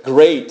a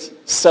great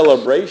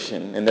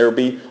celebration, and there will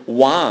be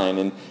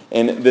wine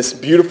and this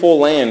beautiful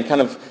land,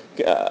 kind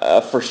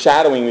of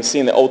foreshadowing we see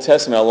in the Old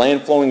Testament, a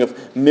land flowing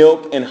of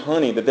milk and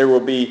honey, that there will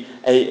be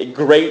a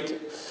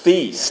great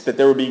feast, that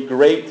there will be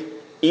great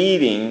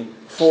eating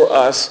for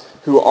us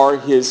who are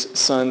his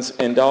sons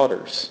and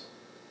daughters.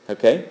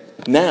 Okay?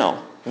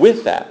 Now,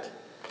 with that,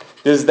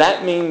 does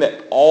that mean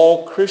that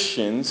all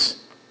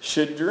Christians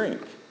should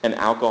drink an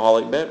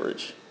alcoholic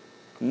beverage?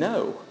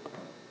 No.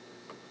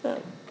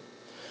 No.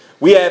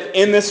 We have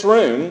in this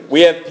room, we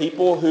have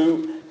people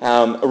who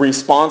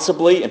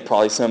responsibly, and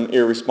probably some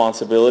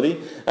irresponsibly,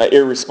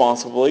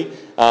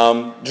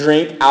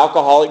 drink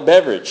alcoholic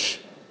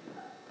beverage.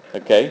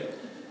 Okay?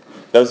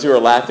 Those who are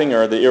laughing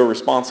are the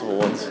irresponsible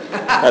ones.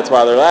 That's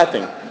why they're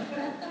laughing.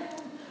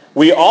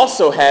 We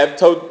also have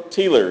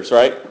teetotalers,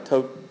 right?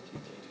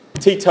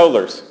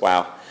 Teetotalers,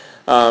 wow.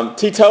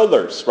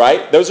 Teetotalers,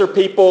 right? Those are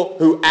people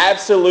who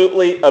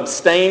absolutely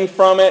abstain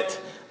from it.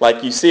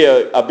 Like you see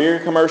a beer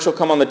commercial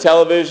come on the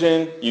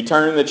television, you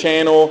turn the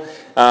channel.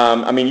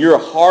 You're a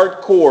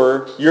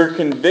hardcore. Your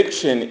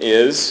conviction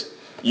is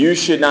you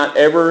should not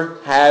ever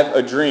have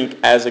a drink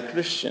as a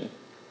Christian,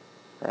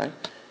 right?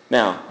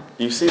 Now,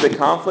 do you see the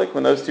conflict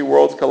when those two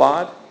worlds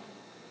collide?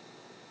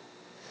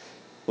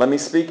 Let me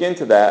speak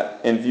into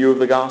that in view of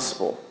the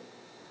gospel.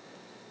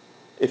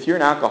 If you're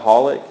an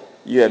alcoholic,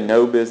 you have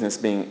no business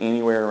being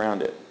anywhere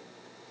around it.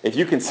 If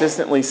you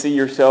consistently see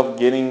yourself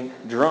getting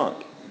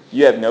drunk,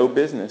 you have no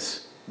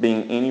business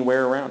being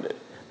anywhere around it.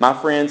 My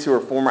friends who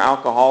are former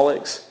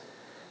alcoholics,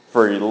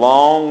 for a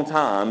long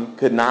time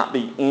could not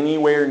be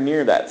anywhere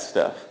near that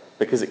stuff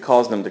because it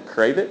caused them to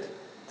crave it,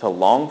 to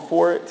long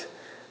for it,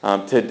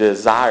 to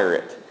desire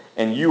it.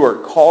 And you are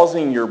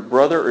causing your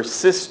brother or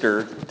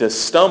sister to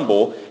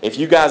stumble if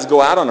you guys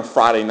go out on a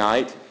Friday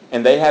night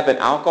and they have an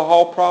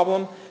alcohol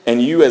problem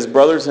and you as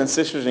brothers and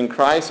sisters in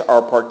Christ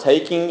are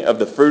partaking of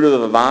the fruit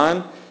of the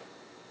vine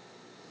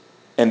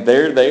and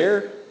they're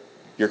there,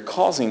 you're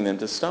causing them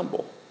to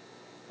stumble.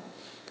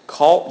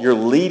 You're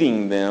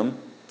leading them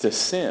to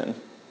sin.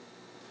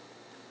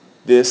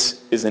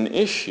 This is an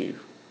issue.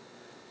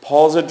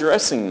 Paul's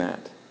addressing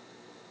that.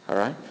 All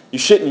right? You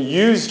shouldn't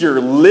use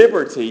your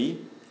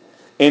liberty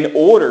in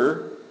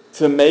order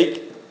to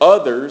make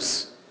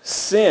others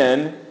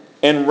sin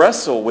and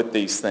wrestle with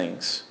these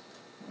things.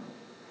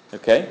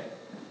 Okay?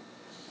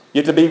 You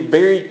have to be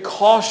very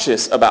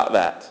cautious about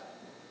that.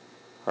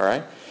 All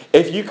right?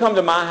 If you come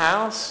to my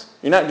house,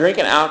 you're not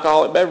drinking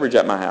alcoholic beverage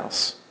at my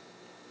house.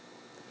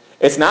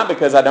 It's not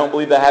because I don't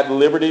believe I have the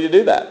liberty to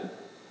do that.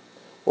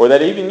 Or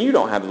that even you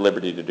don't have the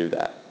liberty to do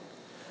that.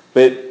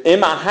 But in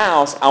my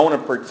house, I want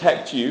to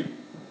protect you.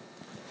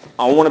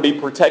 I want to be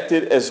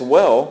protected as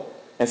well.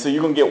 And so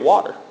you're going to get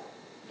water.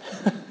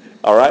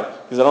 All right?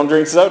 Because I don't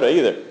drink soda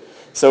either.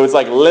 So it's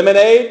like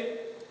lemonade,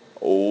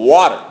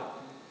 water,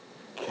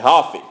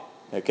 coffee.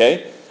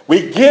 Okay?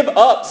 We give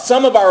up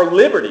some of our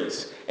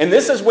liberties. And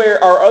this is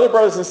where our other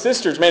brothers and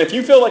sisters, man, if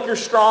you feel like you're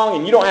strong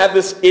and you don't have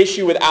this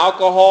issue with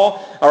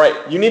alcohol, all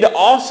right, you need to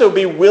also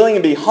be willing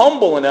and be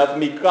humble enough and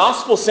be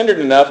gospel-centered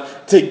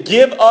enough to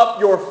give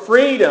up your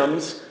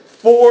freedoms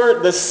for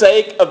the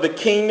sake of the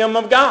kingdom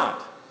of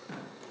God.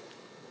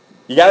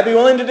 You got to be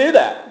willing to do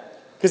that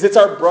because it's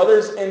our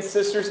brothers and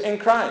sisters in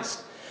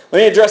Christ. Let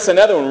me address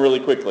another one really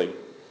quickly.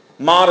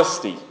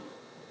 Modesty.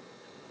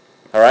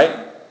 All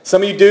right?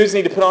 Some of you dudes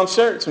need to put on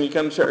shirts when you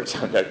come to church.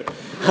 I'm joking.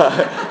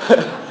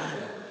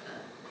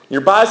 Your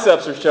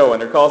biceps are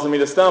showing. They're causing me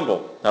to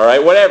stumble. All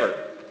right,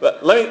 whatever.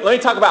 But let me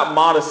talk about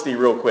modesty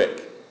real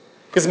quick.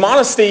 Because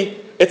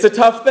modesty, it's a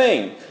tough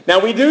thing. Now,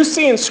 we do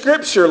see in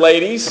Scripture,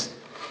 ladies,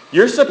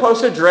 you're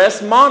supposed to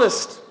dress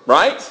modest,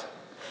 right?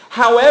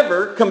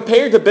 However,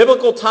 compared to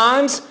biblical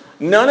times,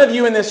 none of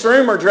you in this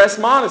room are dressed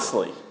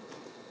modestly.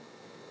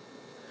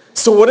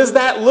 So what does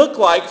that look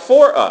like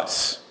for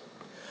us?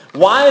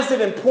 Why is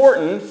it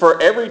important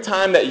for every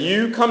time that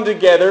you come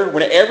together,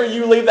 whenever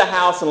you leave the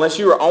house, unless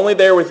you are only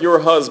there with your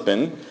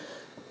husband,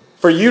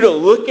 for you to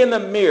look in the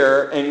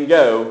mirror and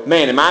go,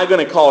 man, am I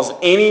going to cause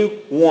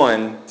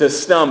anyone to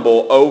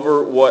stumble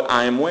over what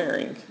I am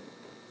wearing?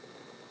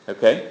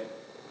 Okay?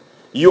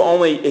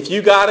 If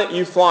you got it,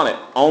 you flaunt it.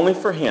 Only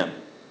for him.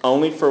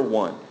 Only for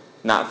one.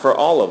 Not for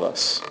all of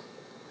us.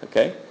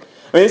 Okay?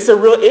 I mean, it's a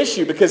real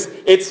issue because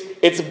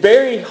it's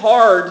very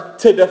hard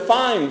to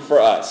define for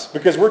us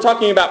because we're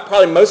talking about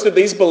probably most of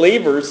these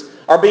believers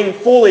are being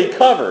fully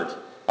covered,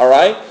 all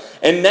right?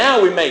 And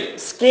now we make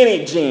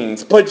skinny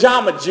jeans,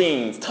 pajama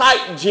jeans,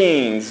 tight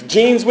jeans,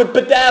 jeans with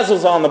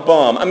bedazzles on the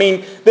bum. I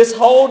mean, this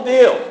whole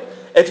deal.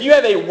 If you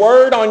have a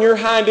word on your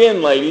hind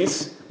end,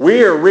 ladies,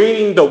 we are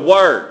reading the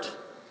word,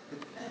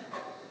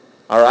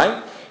 all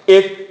right?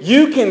 If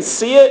you can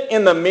see it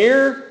in the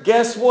mirror,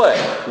 guess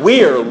what?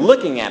 We are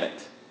looking at it.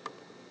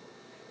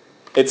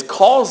 It's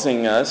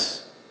causing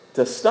us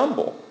to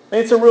stumble. I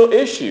mean, it's a real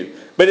issue.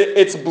 But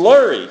it's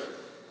blurry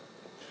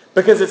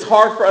because it's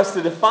hard for us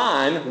to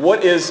define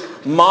what is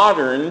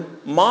modern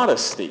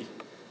modesty.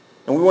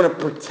 And we want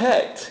to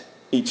protect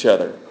each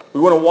other.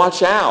 We want to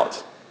watch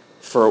out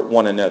for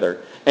one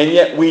another. And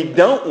yet we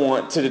don't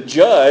want to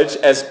judge,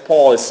 as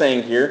Paul is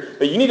saying here,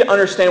 but you need to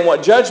understand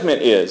what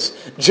judgment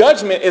is.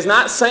 Judgment is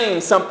not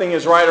saying something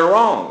is right or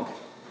wrong.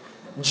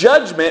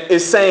 Judgment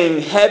is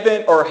saying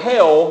heaven or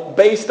hell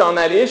based on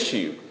that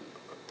issue.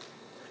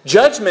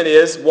 Judgment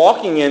is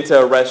walking into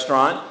a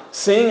restaurant,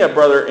 seeing a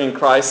brother in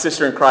Christ,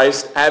 sister in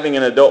Christ, having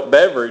an adult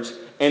beverage,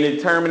 and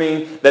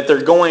determining that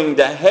they're going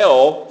to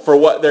hell for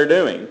what they're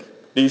doing.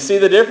 Do you see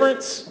the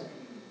difference?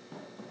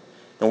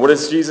 And what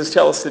does Jesus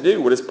tell us to do?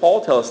 What does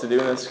Paul tell us to do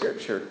in the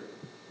Scripture?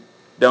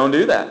 Don't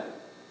do that.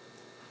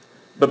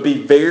 But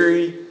be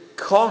very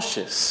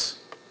cautious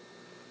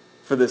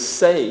for the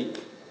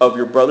sake of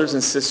your brothers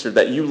and sisters,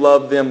 that you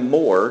love them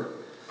more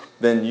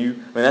than you. I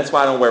mean, that's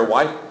why I don't wear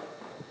wife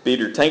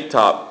beater tank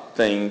top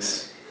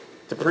things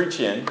to preach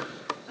in,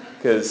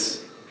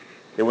 because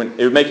it would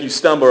make you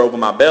stumble over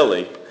my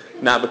belly,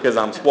 not because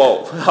I'm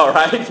swole. All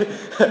right?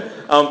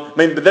 I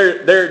mean, but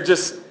they're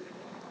just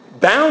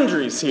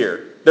boundaries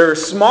here. There are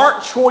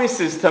smart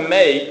choices to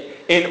make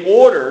in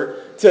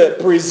order to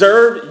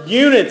preserve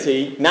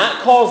unity,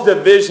 not cause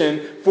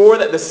division, for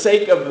that the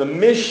sake of the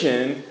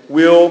mission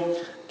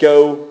will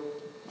go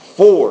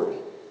forward.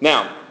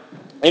 Now,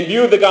 in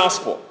view of the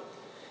gospel,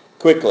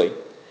 quickly,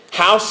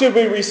 how should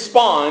we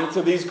respond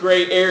to these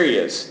great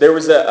areas? There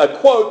was a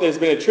quote that has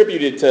been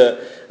attributed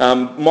to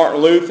Martin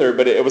Luther,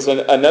 but it was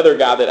another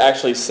guy that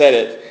actually said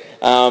it.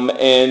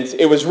 And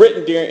it was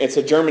written it's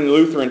a German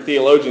Lutheran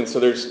theologian,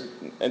 so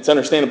it's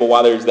understandable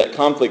why there's that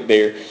conflict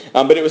there.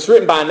 But it was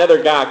written by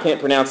another guy, I can't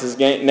pronounce his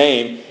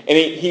name, and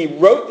he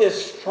wrote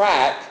this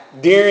tract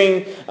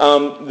during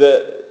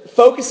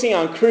focusing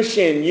on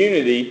Christian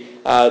unity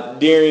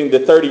during the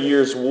 30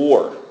 Years'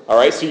 War. All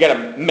right, so you got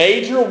a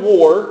major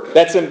war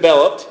that's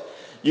enveloped.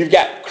 You've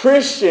got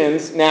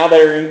Christians now that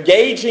are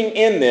engaging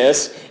in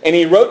this, and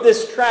he wrote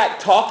this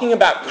tract talking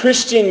about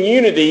Christian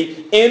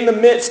unity in the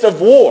midst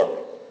of war.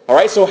 All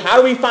right, so how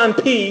do we find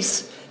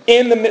peace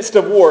in the midst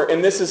of war?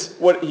 And this is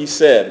what he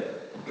said.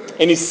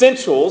 In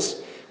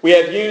essentials, we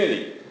have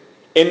unity.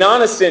 In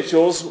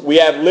non-essentials, we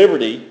have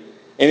liberty.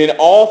 And in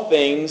all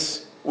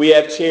things, we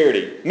have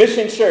charity.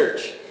 Mission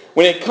Church,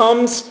 when it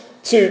comes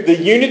to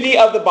the unity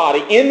of the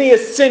body, in the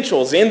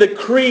essentials, in the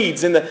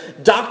creeds, in the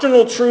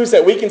doctrinal truths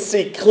that we can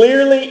see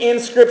clearly in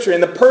Scripture, in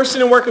the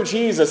person and work of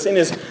Jesus, in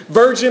his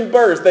virgin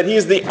birth, that he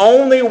is the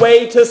only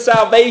way to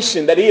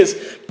salvation, that he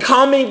is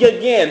coming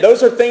again.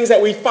 Those are things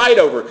that we fight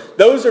over.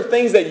 Those are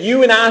things that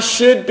you and I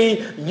should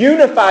be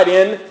unified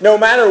in, no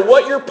matter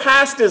what your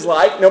past is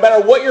like, no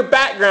matter what your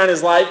background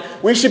is like.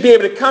 We should be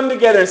able to come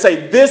together and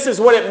say, this is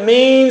what it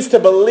means to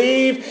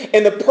believe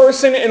in the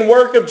person and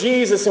work of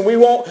Jesus, and we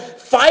won't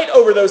fight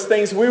over those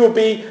things. We will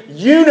be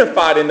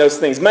unified in those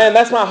things. Man,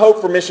 that's my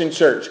hope for Mission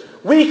Church.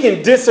 We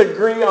can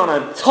disagree on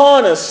a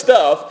ton of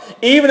stuff,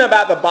 even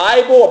about the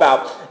Bible,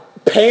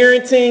 about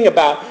parenting,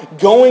 about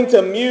going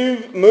to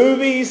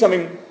movies. I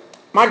mean,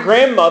 my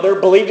grandmother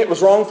believed it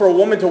was wrong for a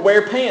woman to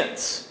wear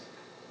pants.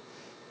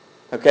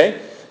 Okay?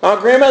 My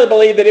grandmother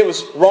believed that it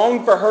was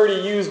wrong for her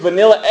to use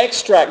vanilla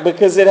extract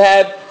because it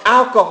had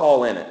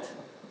alcohol in it.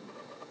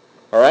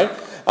 All right?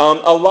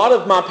 A lot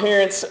of my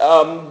parents,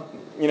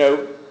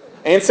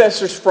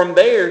 ancestors from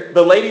there,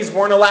 the ladies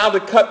weren't allowed to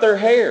cut their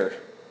hair.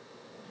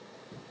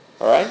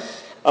 All right?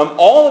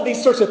 All of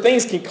these sorts of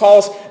things can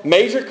cause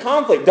major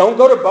conflict. Don't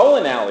go to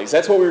bowling alleys.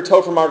 That's what we were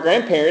told from our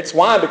grandparents.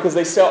 Why? Because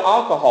they sell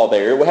alcohol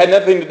there. It had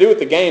nothing to do with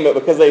the game, but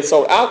because they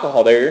sold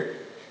alcohol there,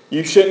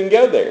 you shouldn't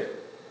go there.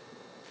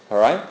 All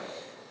right?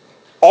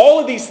 All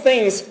of these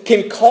things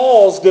can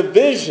cause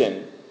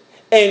division,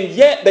 and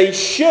yet they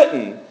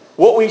shouldn't.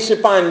 What we should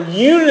find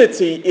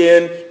unity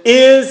in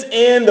is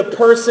in the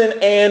person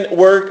and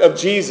work of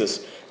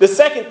Jesus. The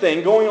second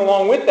thing going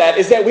along with that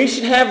is that we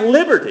should have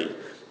liberty.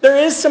 There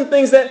is some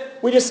things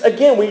that we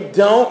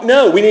don't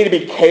know. We need to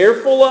be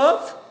careful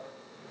of.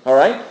 All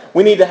right?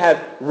 We need to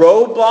have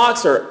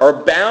roadblocks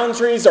or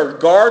boundaries or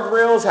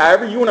guardrails,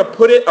 however you want to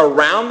put it,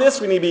 around this.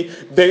 We need to be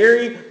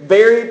very,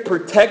 very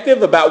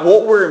protective about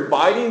what we're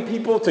inviting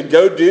people to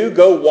go do,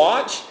 go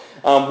watch.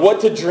 What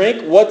to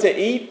drink, what to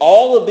eat,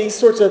 all of these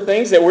sorts of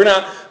things that we're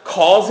not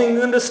causing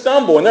them to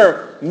stumble. And there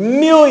are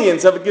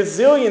millions of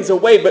gazillions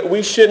of ways, but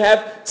we should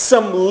have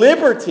some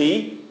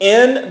liberty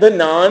in the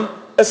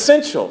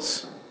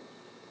non-essentials.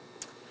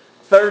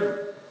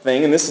 Third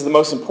thing, and this is the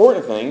most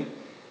important thing,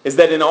 is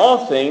that in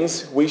all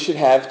things we should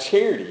have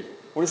charity.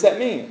 What does that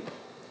mean?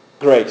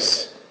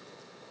 Grace.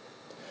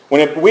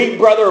 When a weak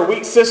brother or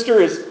weak sister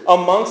is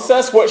amongst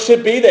us, what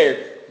should be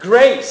there?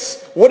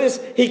 Grace. What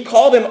is he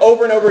called them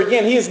over and over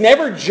again? He is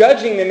never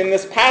judging them in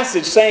this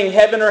passage saying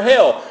heaven or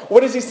hell.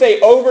 What does he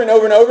say over and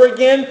over and over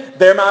again?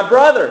 They're my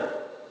brother.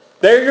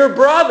 They're your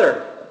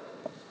brother.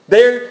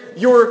 They're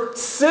your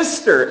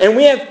sister. And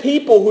we have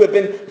people who have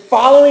been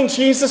following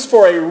Jesus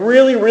for a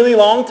really, really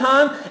long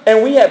time.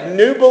 And we have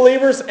new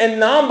believers and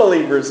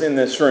non-believers in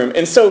this room.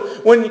 And so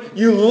when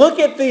you look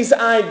at these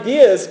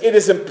ideas, it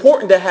is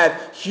important to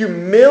have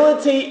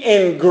humility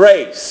and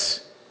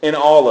grace in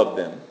all of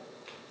them.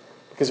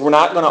 Because we're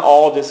not going to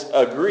all just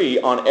agree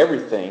on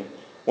everything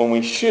when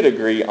we should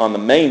agree on the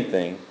main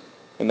thing,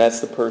 and that's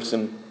the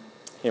person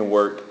and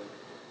work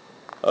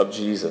of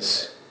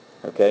Jesus.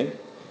 Okay?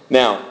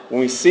 Now, when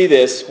we see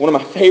this, one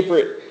of my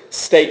favorite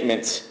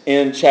statements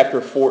in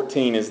chapter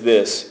 14 is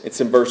this.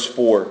 It's in verse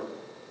 4.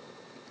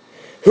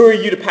 Who are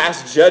you to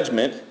pass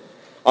judgment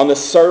on the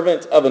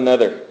servant of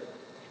another?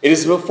 It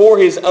is before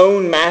his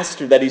own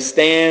master that he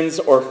stands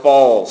or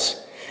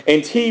falls,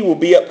 and he will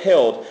be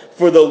upheld.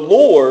 For the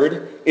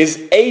Lord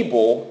is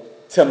able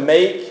to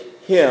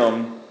make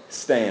him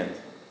stand.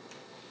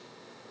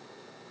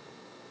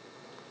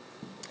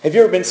 Have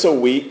you ever been so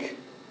weak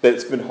that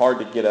it's been hard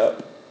to get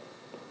up?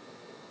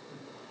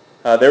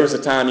 There was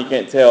a time, you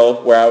can't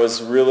tell, where I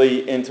was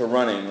really into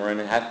running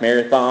half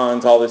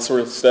marathons, all this sort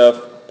of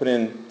stuff, put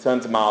in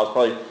tons of miles,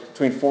 probably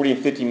between 40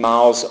 and 50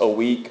 miles a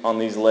week on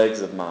these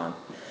legs of mine.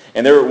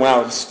 And when I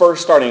was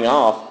first starting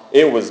off,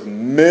 it was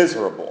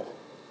miserable,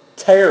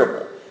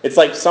 terrible. It's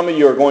like some of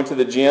you are going to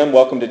the gym.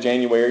 Welcome to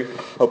January.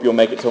 Hope you'll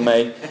make it till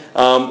May.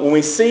 When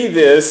we see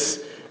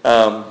this,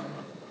 that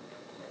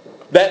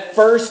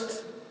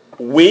first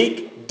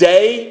week,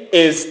 day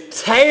is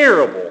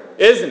terrible,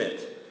 isn't it?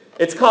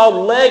 It's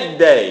called leg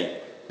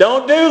day.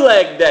 Don't do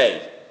leg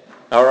day.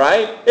 All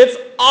right? It's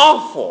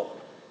awful.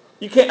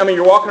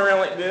 You're walking around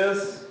like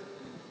this.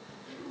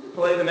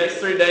 Play the next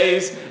 3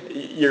 days,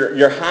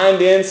 your hind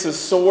ends is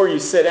sore. You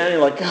sit down and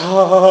you're like,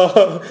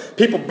 oh.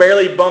 People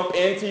barely bump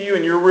into you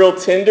and you're real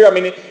tender.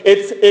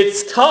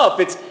 It's tough.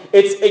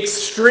 It's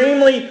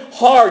extremely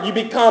hard. You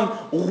become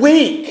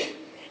weak.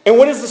 And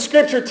what does the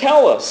Scripture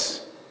tell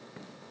us?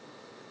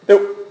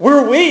 That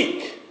we're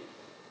weak.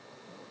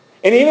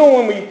 And even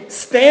when we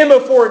stand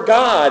before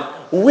God,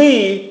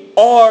 we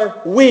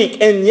are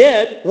weak. And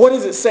yet, what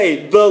does it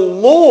say? The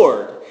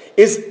Lord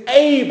is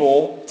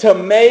able to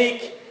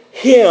make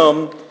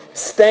him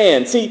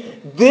stand. See,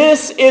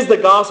 this is the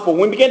gospel.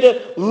 When we begin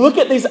to look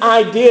at these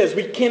ideas,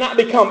 we cannot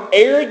become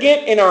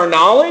arrogant in our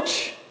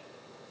knowledge,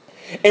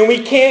 and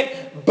we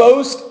can't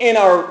boast in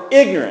our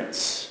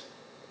ignorance.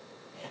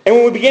 And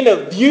when we begin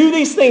to view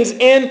these things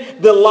in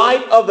the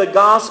light of the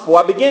gospel,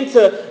 I begin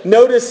to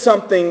notice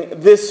something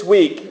this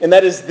week, and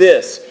that is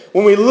this.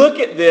 When we look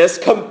at this,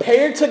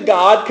 compared to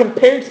God,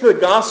 compared to the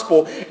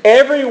gospel,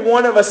 every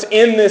one of us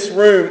in this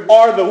room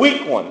are the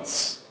weak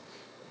ones.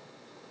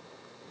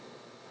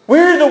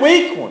 We're the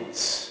weak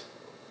ones.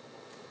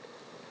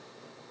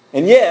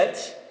 And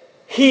yet,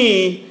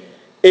 he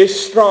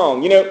is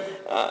strong. You know,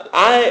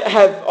 I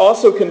have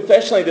also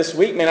confessionally this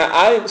week, man,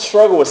 I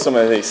struggle with some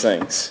of these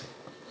things.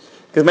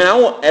 Because, man, I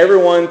want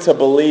everyone to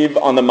believe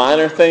on the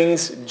minor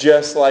things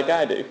just like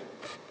I do. It'd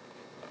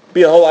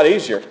be a whole lot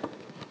easier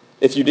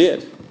if you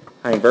did.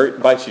 I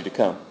invite you to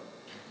come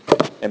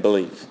and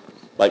believe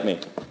like me.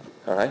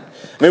 All right?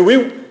 I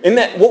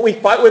mean, what we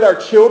fight with our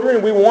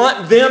children, we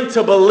want them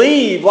to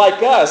believe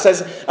like us.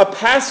 As a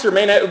pastor,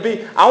 man,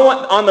 I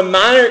want on the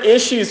minor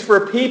issues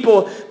for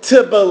people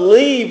to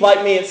believe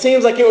like me. It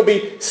seems like it would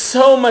be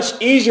so much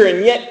easier.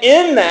 And yet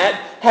in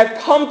that, have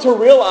come to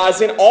realize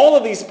in all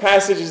of these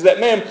passages that,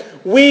 man,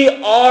 we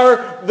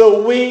are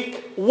the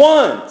weak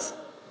ones.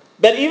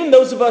 That even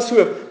those of us who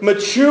have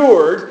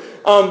matured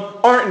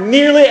aren't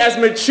nearly as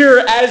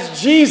mature as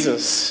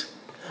Jesus.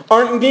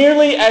 Aren't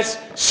nearly as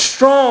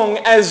strong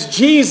as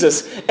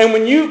Jesus. And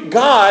when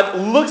God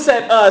looks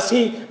at us,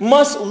 he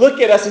must look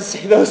at us and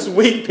say, those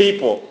weak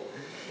people,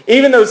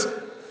 even those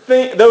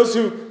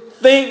who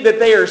think that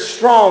they are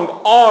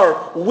strong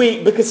are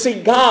weak. Because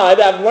see, God,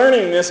 I'm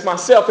learning this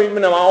myself, even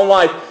in my own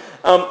life,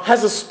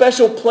 has a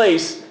special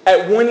place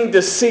at wanting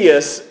to see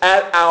us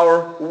at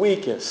our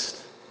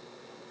weakest.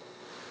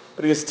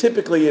 Because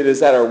typically it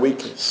is at our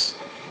weakest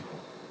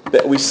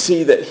that we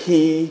see that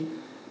he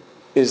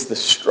is the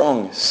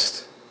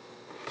strongest.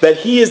 That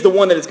he is the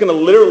one that is going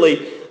to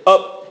literally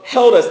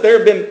upheld us. There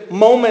have been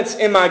moments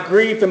in my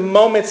grief and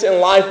moments in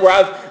life where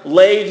I've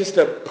laid just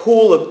a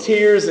pool of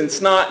tears and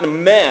snot and a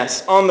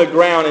mess on the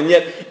ground, and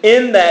yet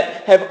in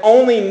that have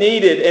only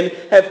needed and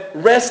have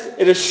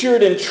rested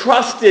assured and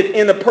trusted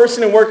in the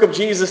person and work of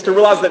Jesus to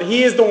realize that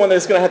he is the one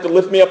that's going to have to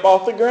lift me up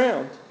off the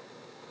ground.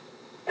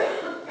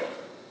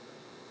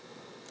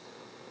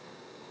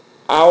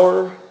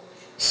 Our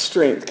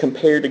strength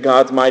compared to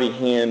God's mighty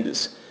hand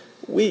is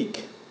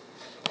weak.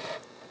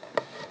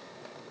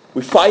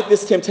 We fight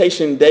this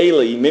temptation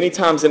daily, many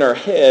times in our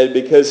head,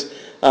 because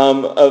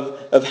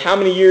of how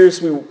many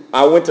years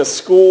I went to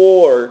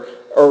school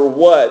or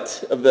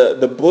what, of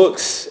the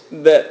books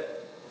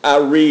that I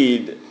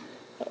read,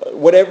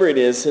 whatever it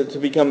is, to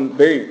become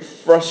very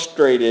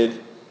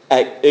frustrated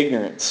at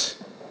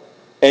ignorance.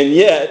 And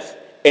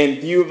yet,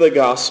 in view of the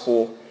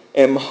gospel,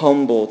 am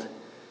humbled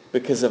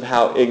because of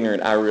how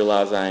ignorant I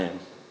realize I am.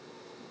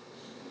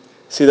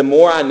 See, the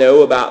more I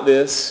know about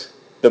this,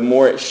 the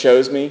more it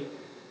shows me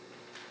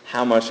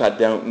how much I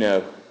don't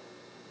know.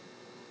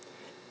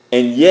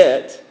 And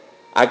yet,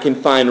 I can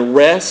find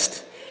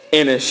rest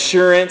and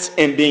assurance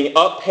in being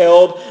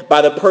upheld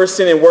by the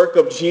person and work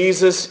of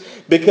Jesus,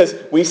 because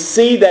we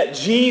see that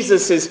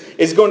Jesus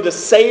is going to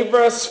save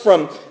us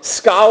from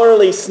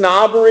scholarly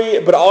snobbery,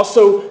 but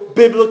also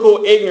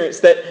biblical ignorance,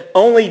 that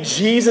only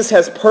Jesus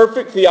has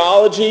perfect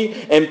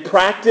theology and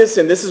practice.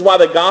 And this is why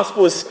the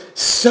gospel is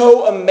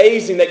so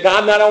amazing, that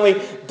God not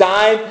only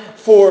died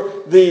for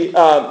the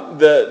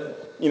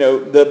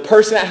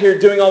person out here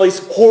doing all these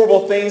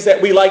horrible things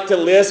that we like to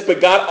list,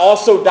 but God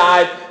also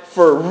died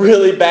for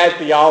really bad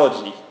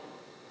theology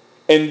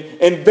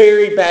and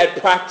very bad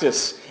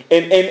practice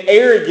and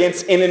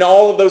arrogance and in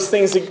all of those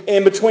things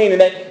in between.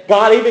 And that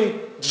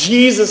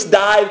Jesus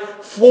died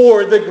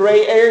for the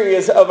gray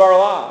areas of our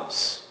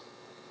lives.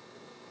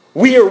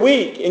 We are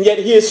weak, and yet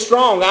he is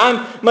strong.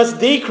 I must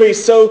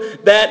decrease so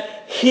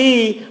that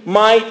he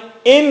might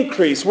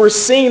increase. We're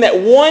seeing that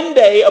one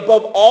day,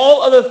 above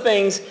all other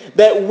things,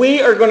 that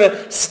we are going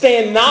to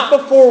stand not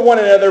before one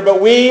another,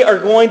 but we are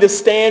going to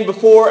stand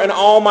before an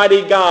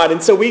almighty God.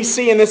 And so we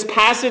see in this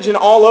passage and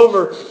all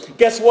over,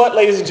 guess what,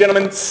 ladies and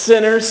gentlemen,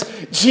 sinners?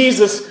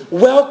 Jesus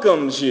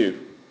welcomes you.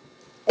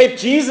 If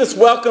Jesus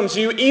welcomes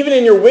you, even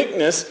in your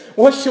weakness,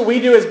 what should we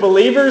do as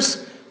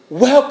believers?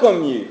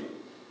 Welcome you.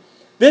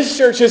 This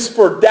church is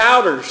for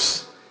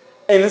doubters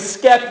and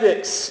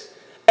skeptics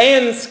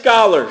and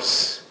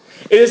scholars.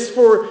 It is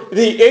for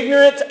the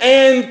ignorant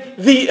and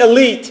the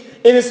elite.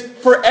 It is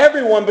for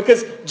everyone,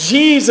 because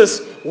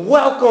Jesus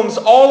welcomes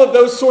all of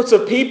those sorts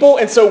of people,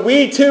 and so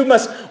we too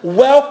must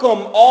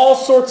welcome all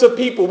sorts of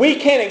people. We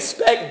can't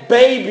expect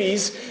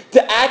babies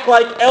to act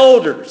like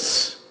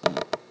elders.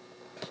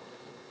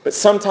 But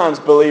sometimes,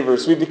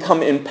 believers, we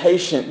become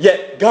impatient,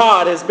 yet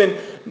God has been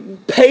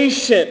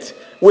patient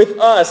with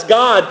us.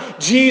 God,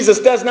 Jesus,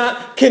 does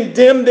not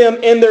condemn them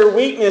in their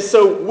weakness,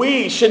 so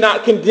we should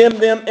not condemn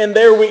them in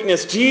their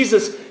weakness.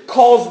 Jesus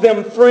calls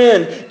them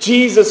friend.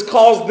 Jesus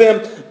calls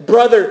them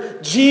brother.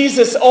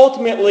 Jesus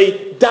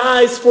ultimately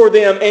dies for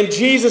them. And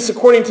Jesus,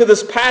 according to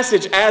this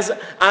passage, as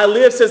I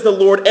live, says the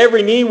Lord,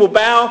 every knee will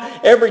bow,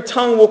 every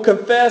tongue will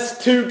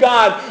confess to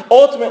God.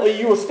 Ultimately,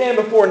 you will stand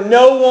before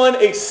no one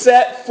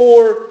except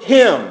for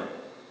him.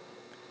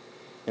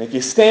 And if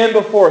you stand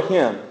before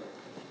him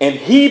and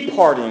he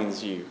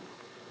pardons you,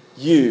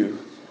 you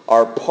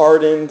are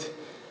pardoned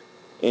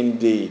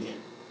indeed.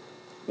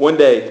 One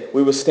day,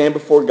 we will stand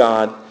before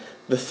God,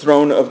 the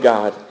throne of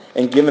God,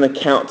 and give an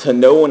account to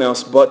no one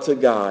else but to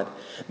God.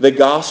 The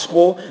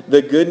gospel,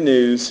 the good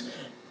news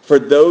for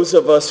those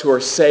of us who are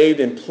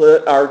saved and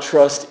put our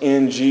trust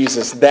in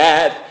Jesus.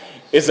 That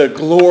is a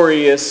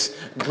glorious,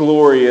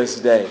 glorious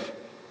day.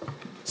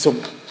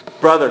 So,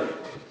 brother,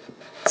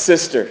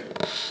 sister,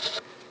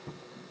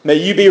 may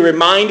you be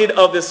reminded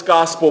of this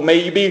gospel.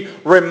 May you be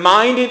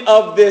reminded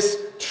of this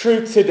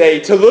truth today,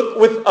 to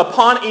look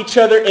upon each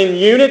other in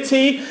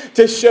unity,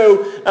 to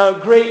show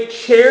great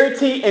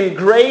charity and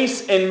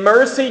grace and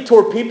mercy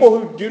toward people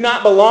who do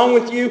not belong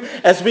with you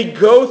as we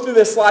go through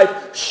this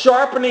life,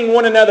 sharpening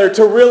one another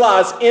to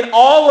realize in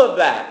all of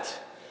that,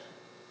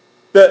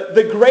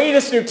 the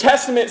greatest New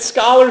Testament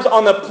scholars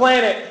on the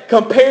planet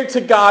compared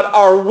to God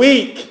are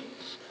weak.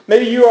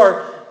 Maybe you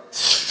are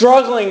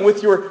struggling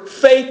with your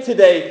faith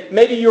today.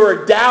 Maybe you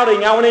are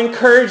doubting. I want to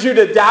encourage you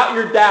to doubt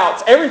your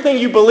doubts. Everything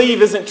you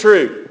believe isn't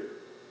true.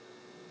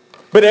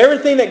 But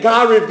everything that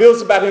God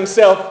reveals about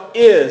himself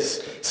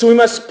is. So we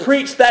must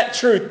preach that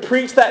truth,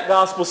 preach that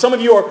gospel. Some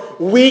of you are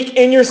weak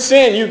in your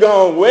sin. You've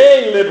gone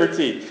way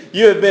liberty.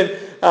 You have been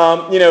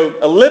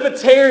a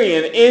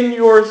libertarian in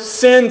your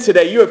sin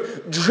today. You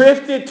have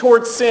drifted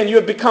towards sin. You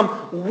have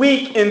become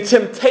weak in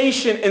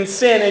temptation and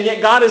sin. And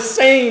yet God is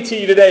saying to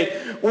you today,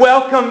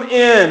 welcome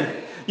in.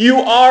 You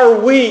are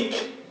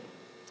weak.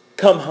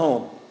 Come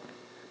home.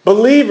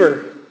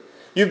 Believer,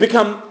 you've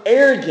become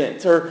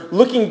arrogant or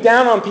looking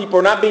down on people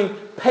or not being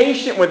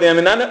patient with them.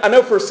 And I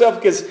know for myself,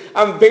 because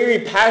I'm very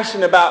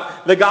passionate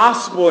about the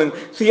gospel and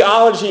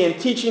theology and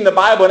teaching the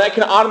Bible, and that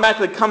can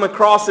automatically come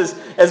across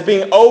as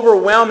being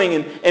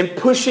overwhelming and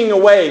pushing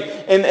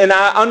away. And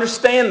I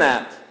understand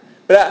that.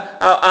 But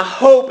I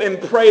hope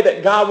and pray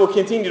that God will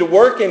continue to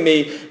work in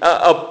me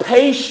a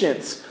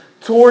patience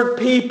toward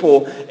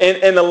people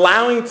and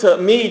allowing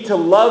me to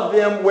love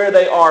them where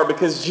they are,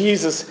 because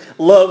Jesus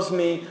loves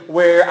me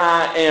where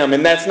I am.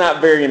 And that's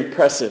not very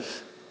impressive.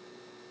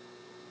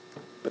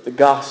 But the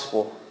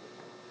gospel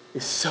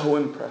is so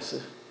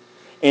impressive.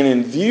 And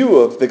in view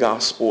of the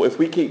gospel, if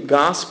we keep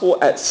gospel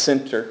at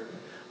center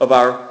of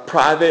our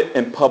private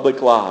and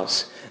public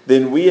lives,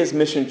 then we as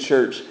Mission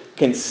Church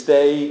can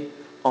stay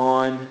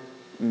on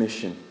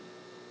mission.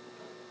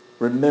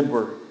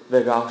 Remember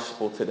the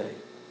gospel today.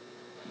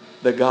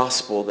 The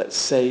gospel that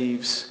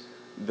saves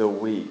the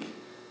weak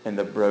and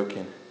the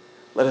broken.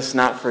 Let us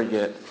not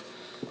forget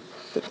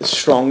that the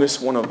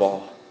strongest one of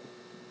all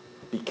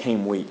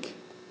became weak,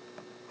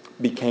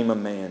 became a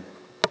man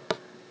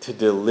to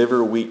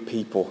deliver weak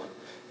people.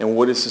 And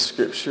what does the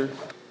scripture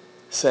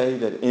say?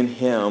 That in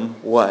him,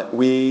 what?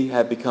 We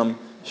have become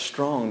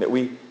strong, that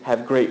we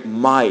have great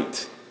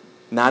might,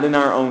 not in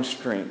our own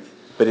strength,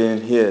 but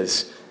in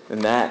his.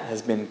 And that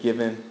has been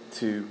given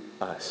to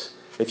us.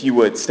 If you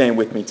would, stand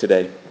with me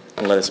today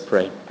and let us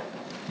pray.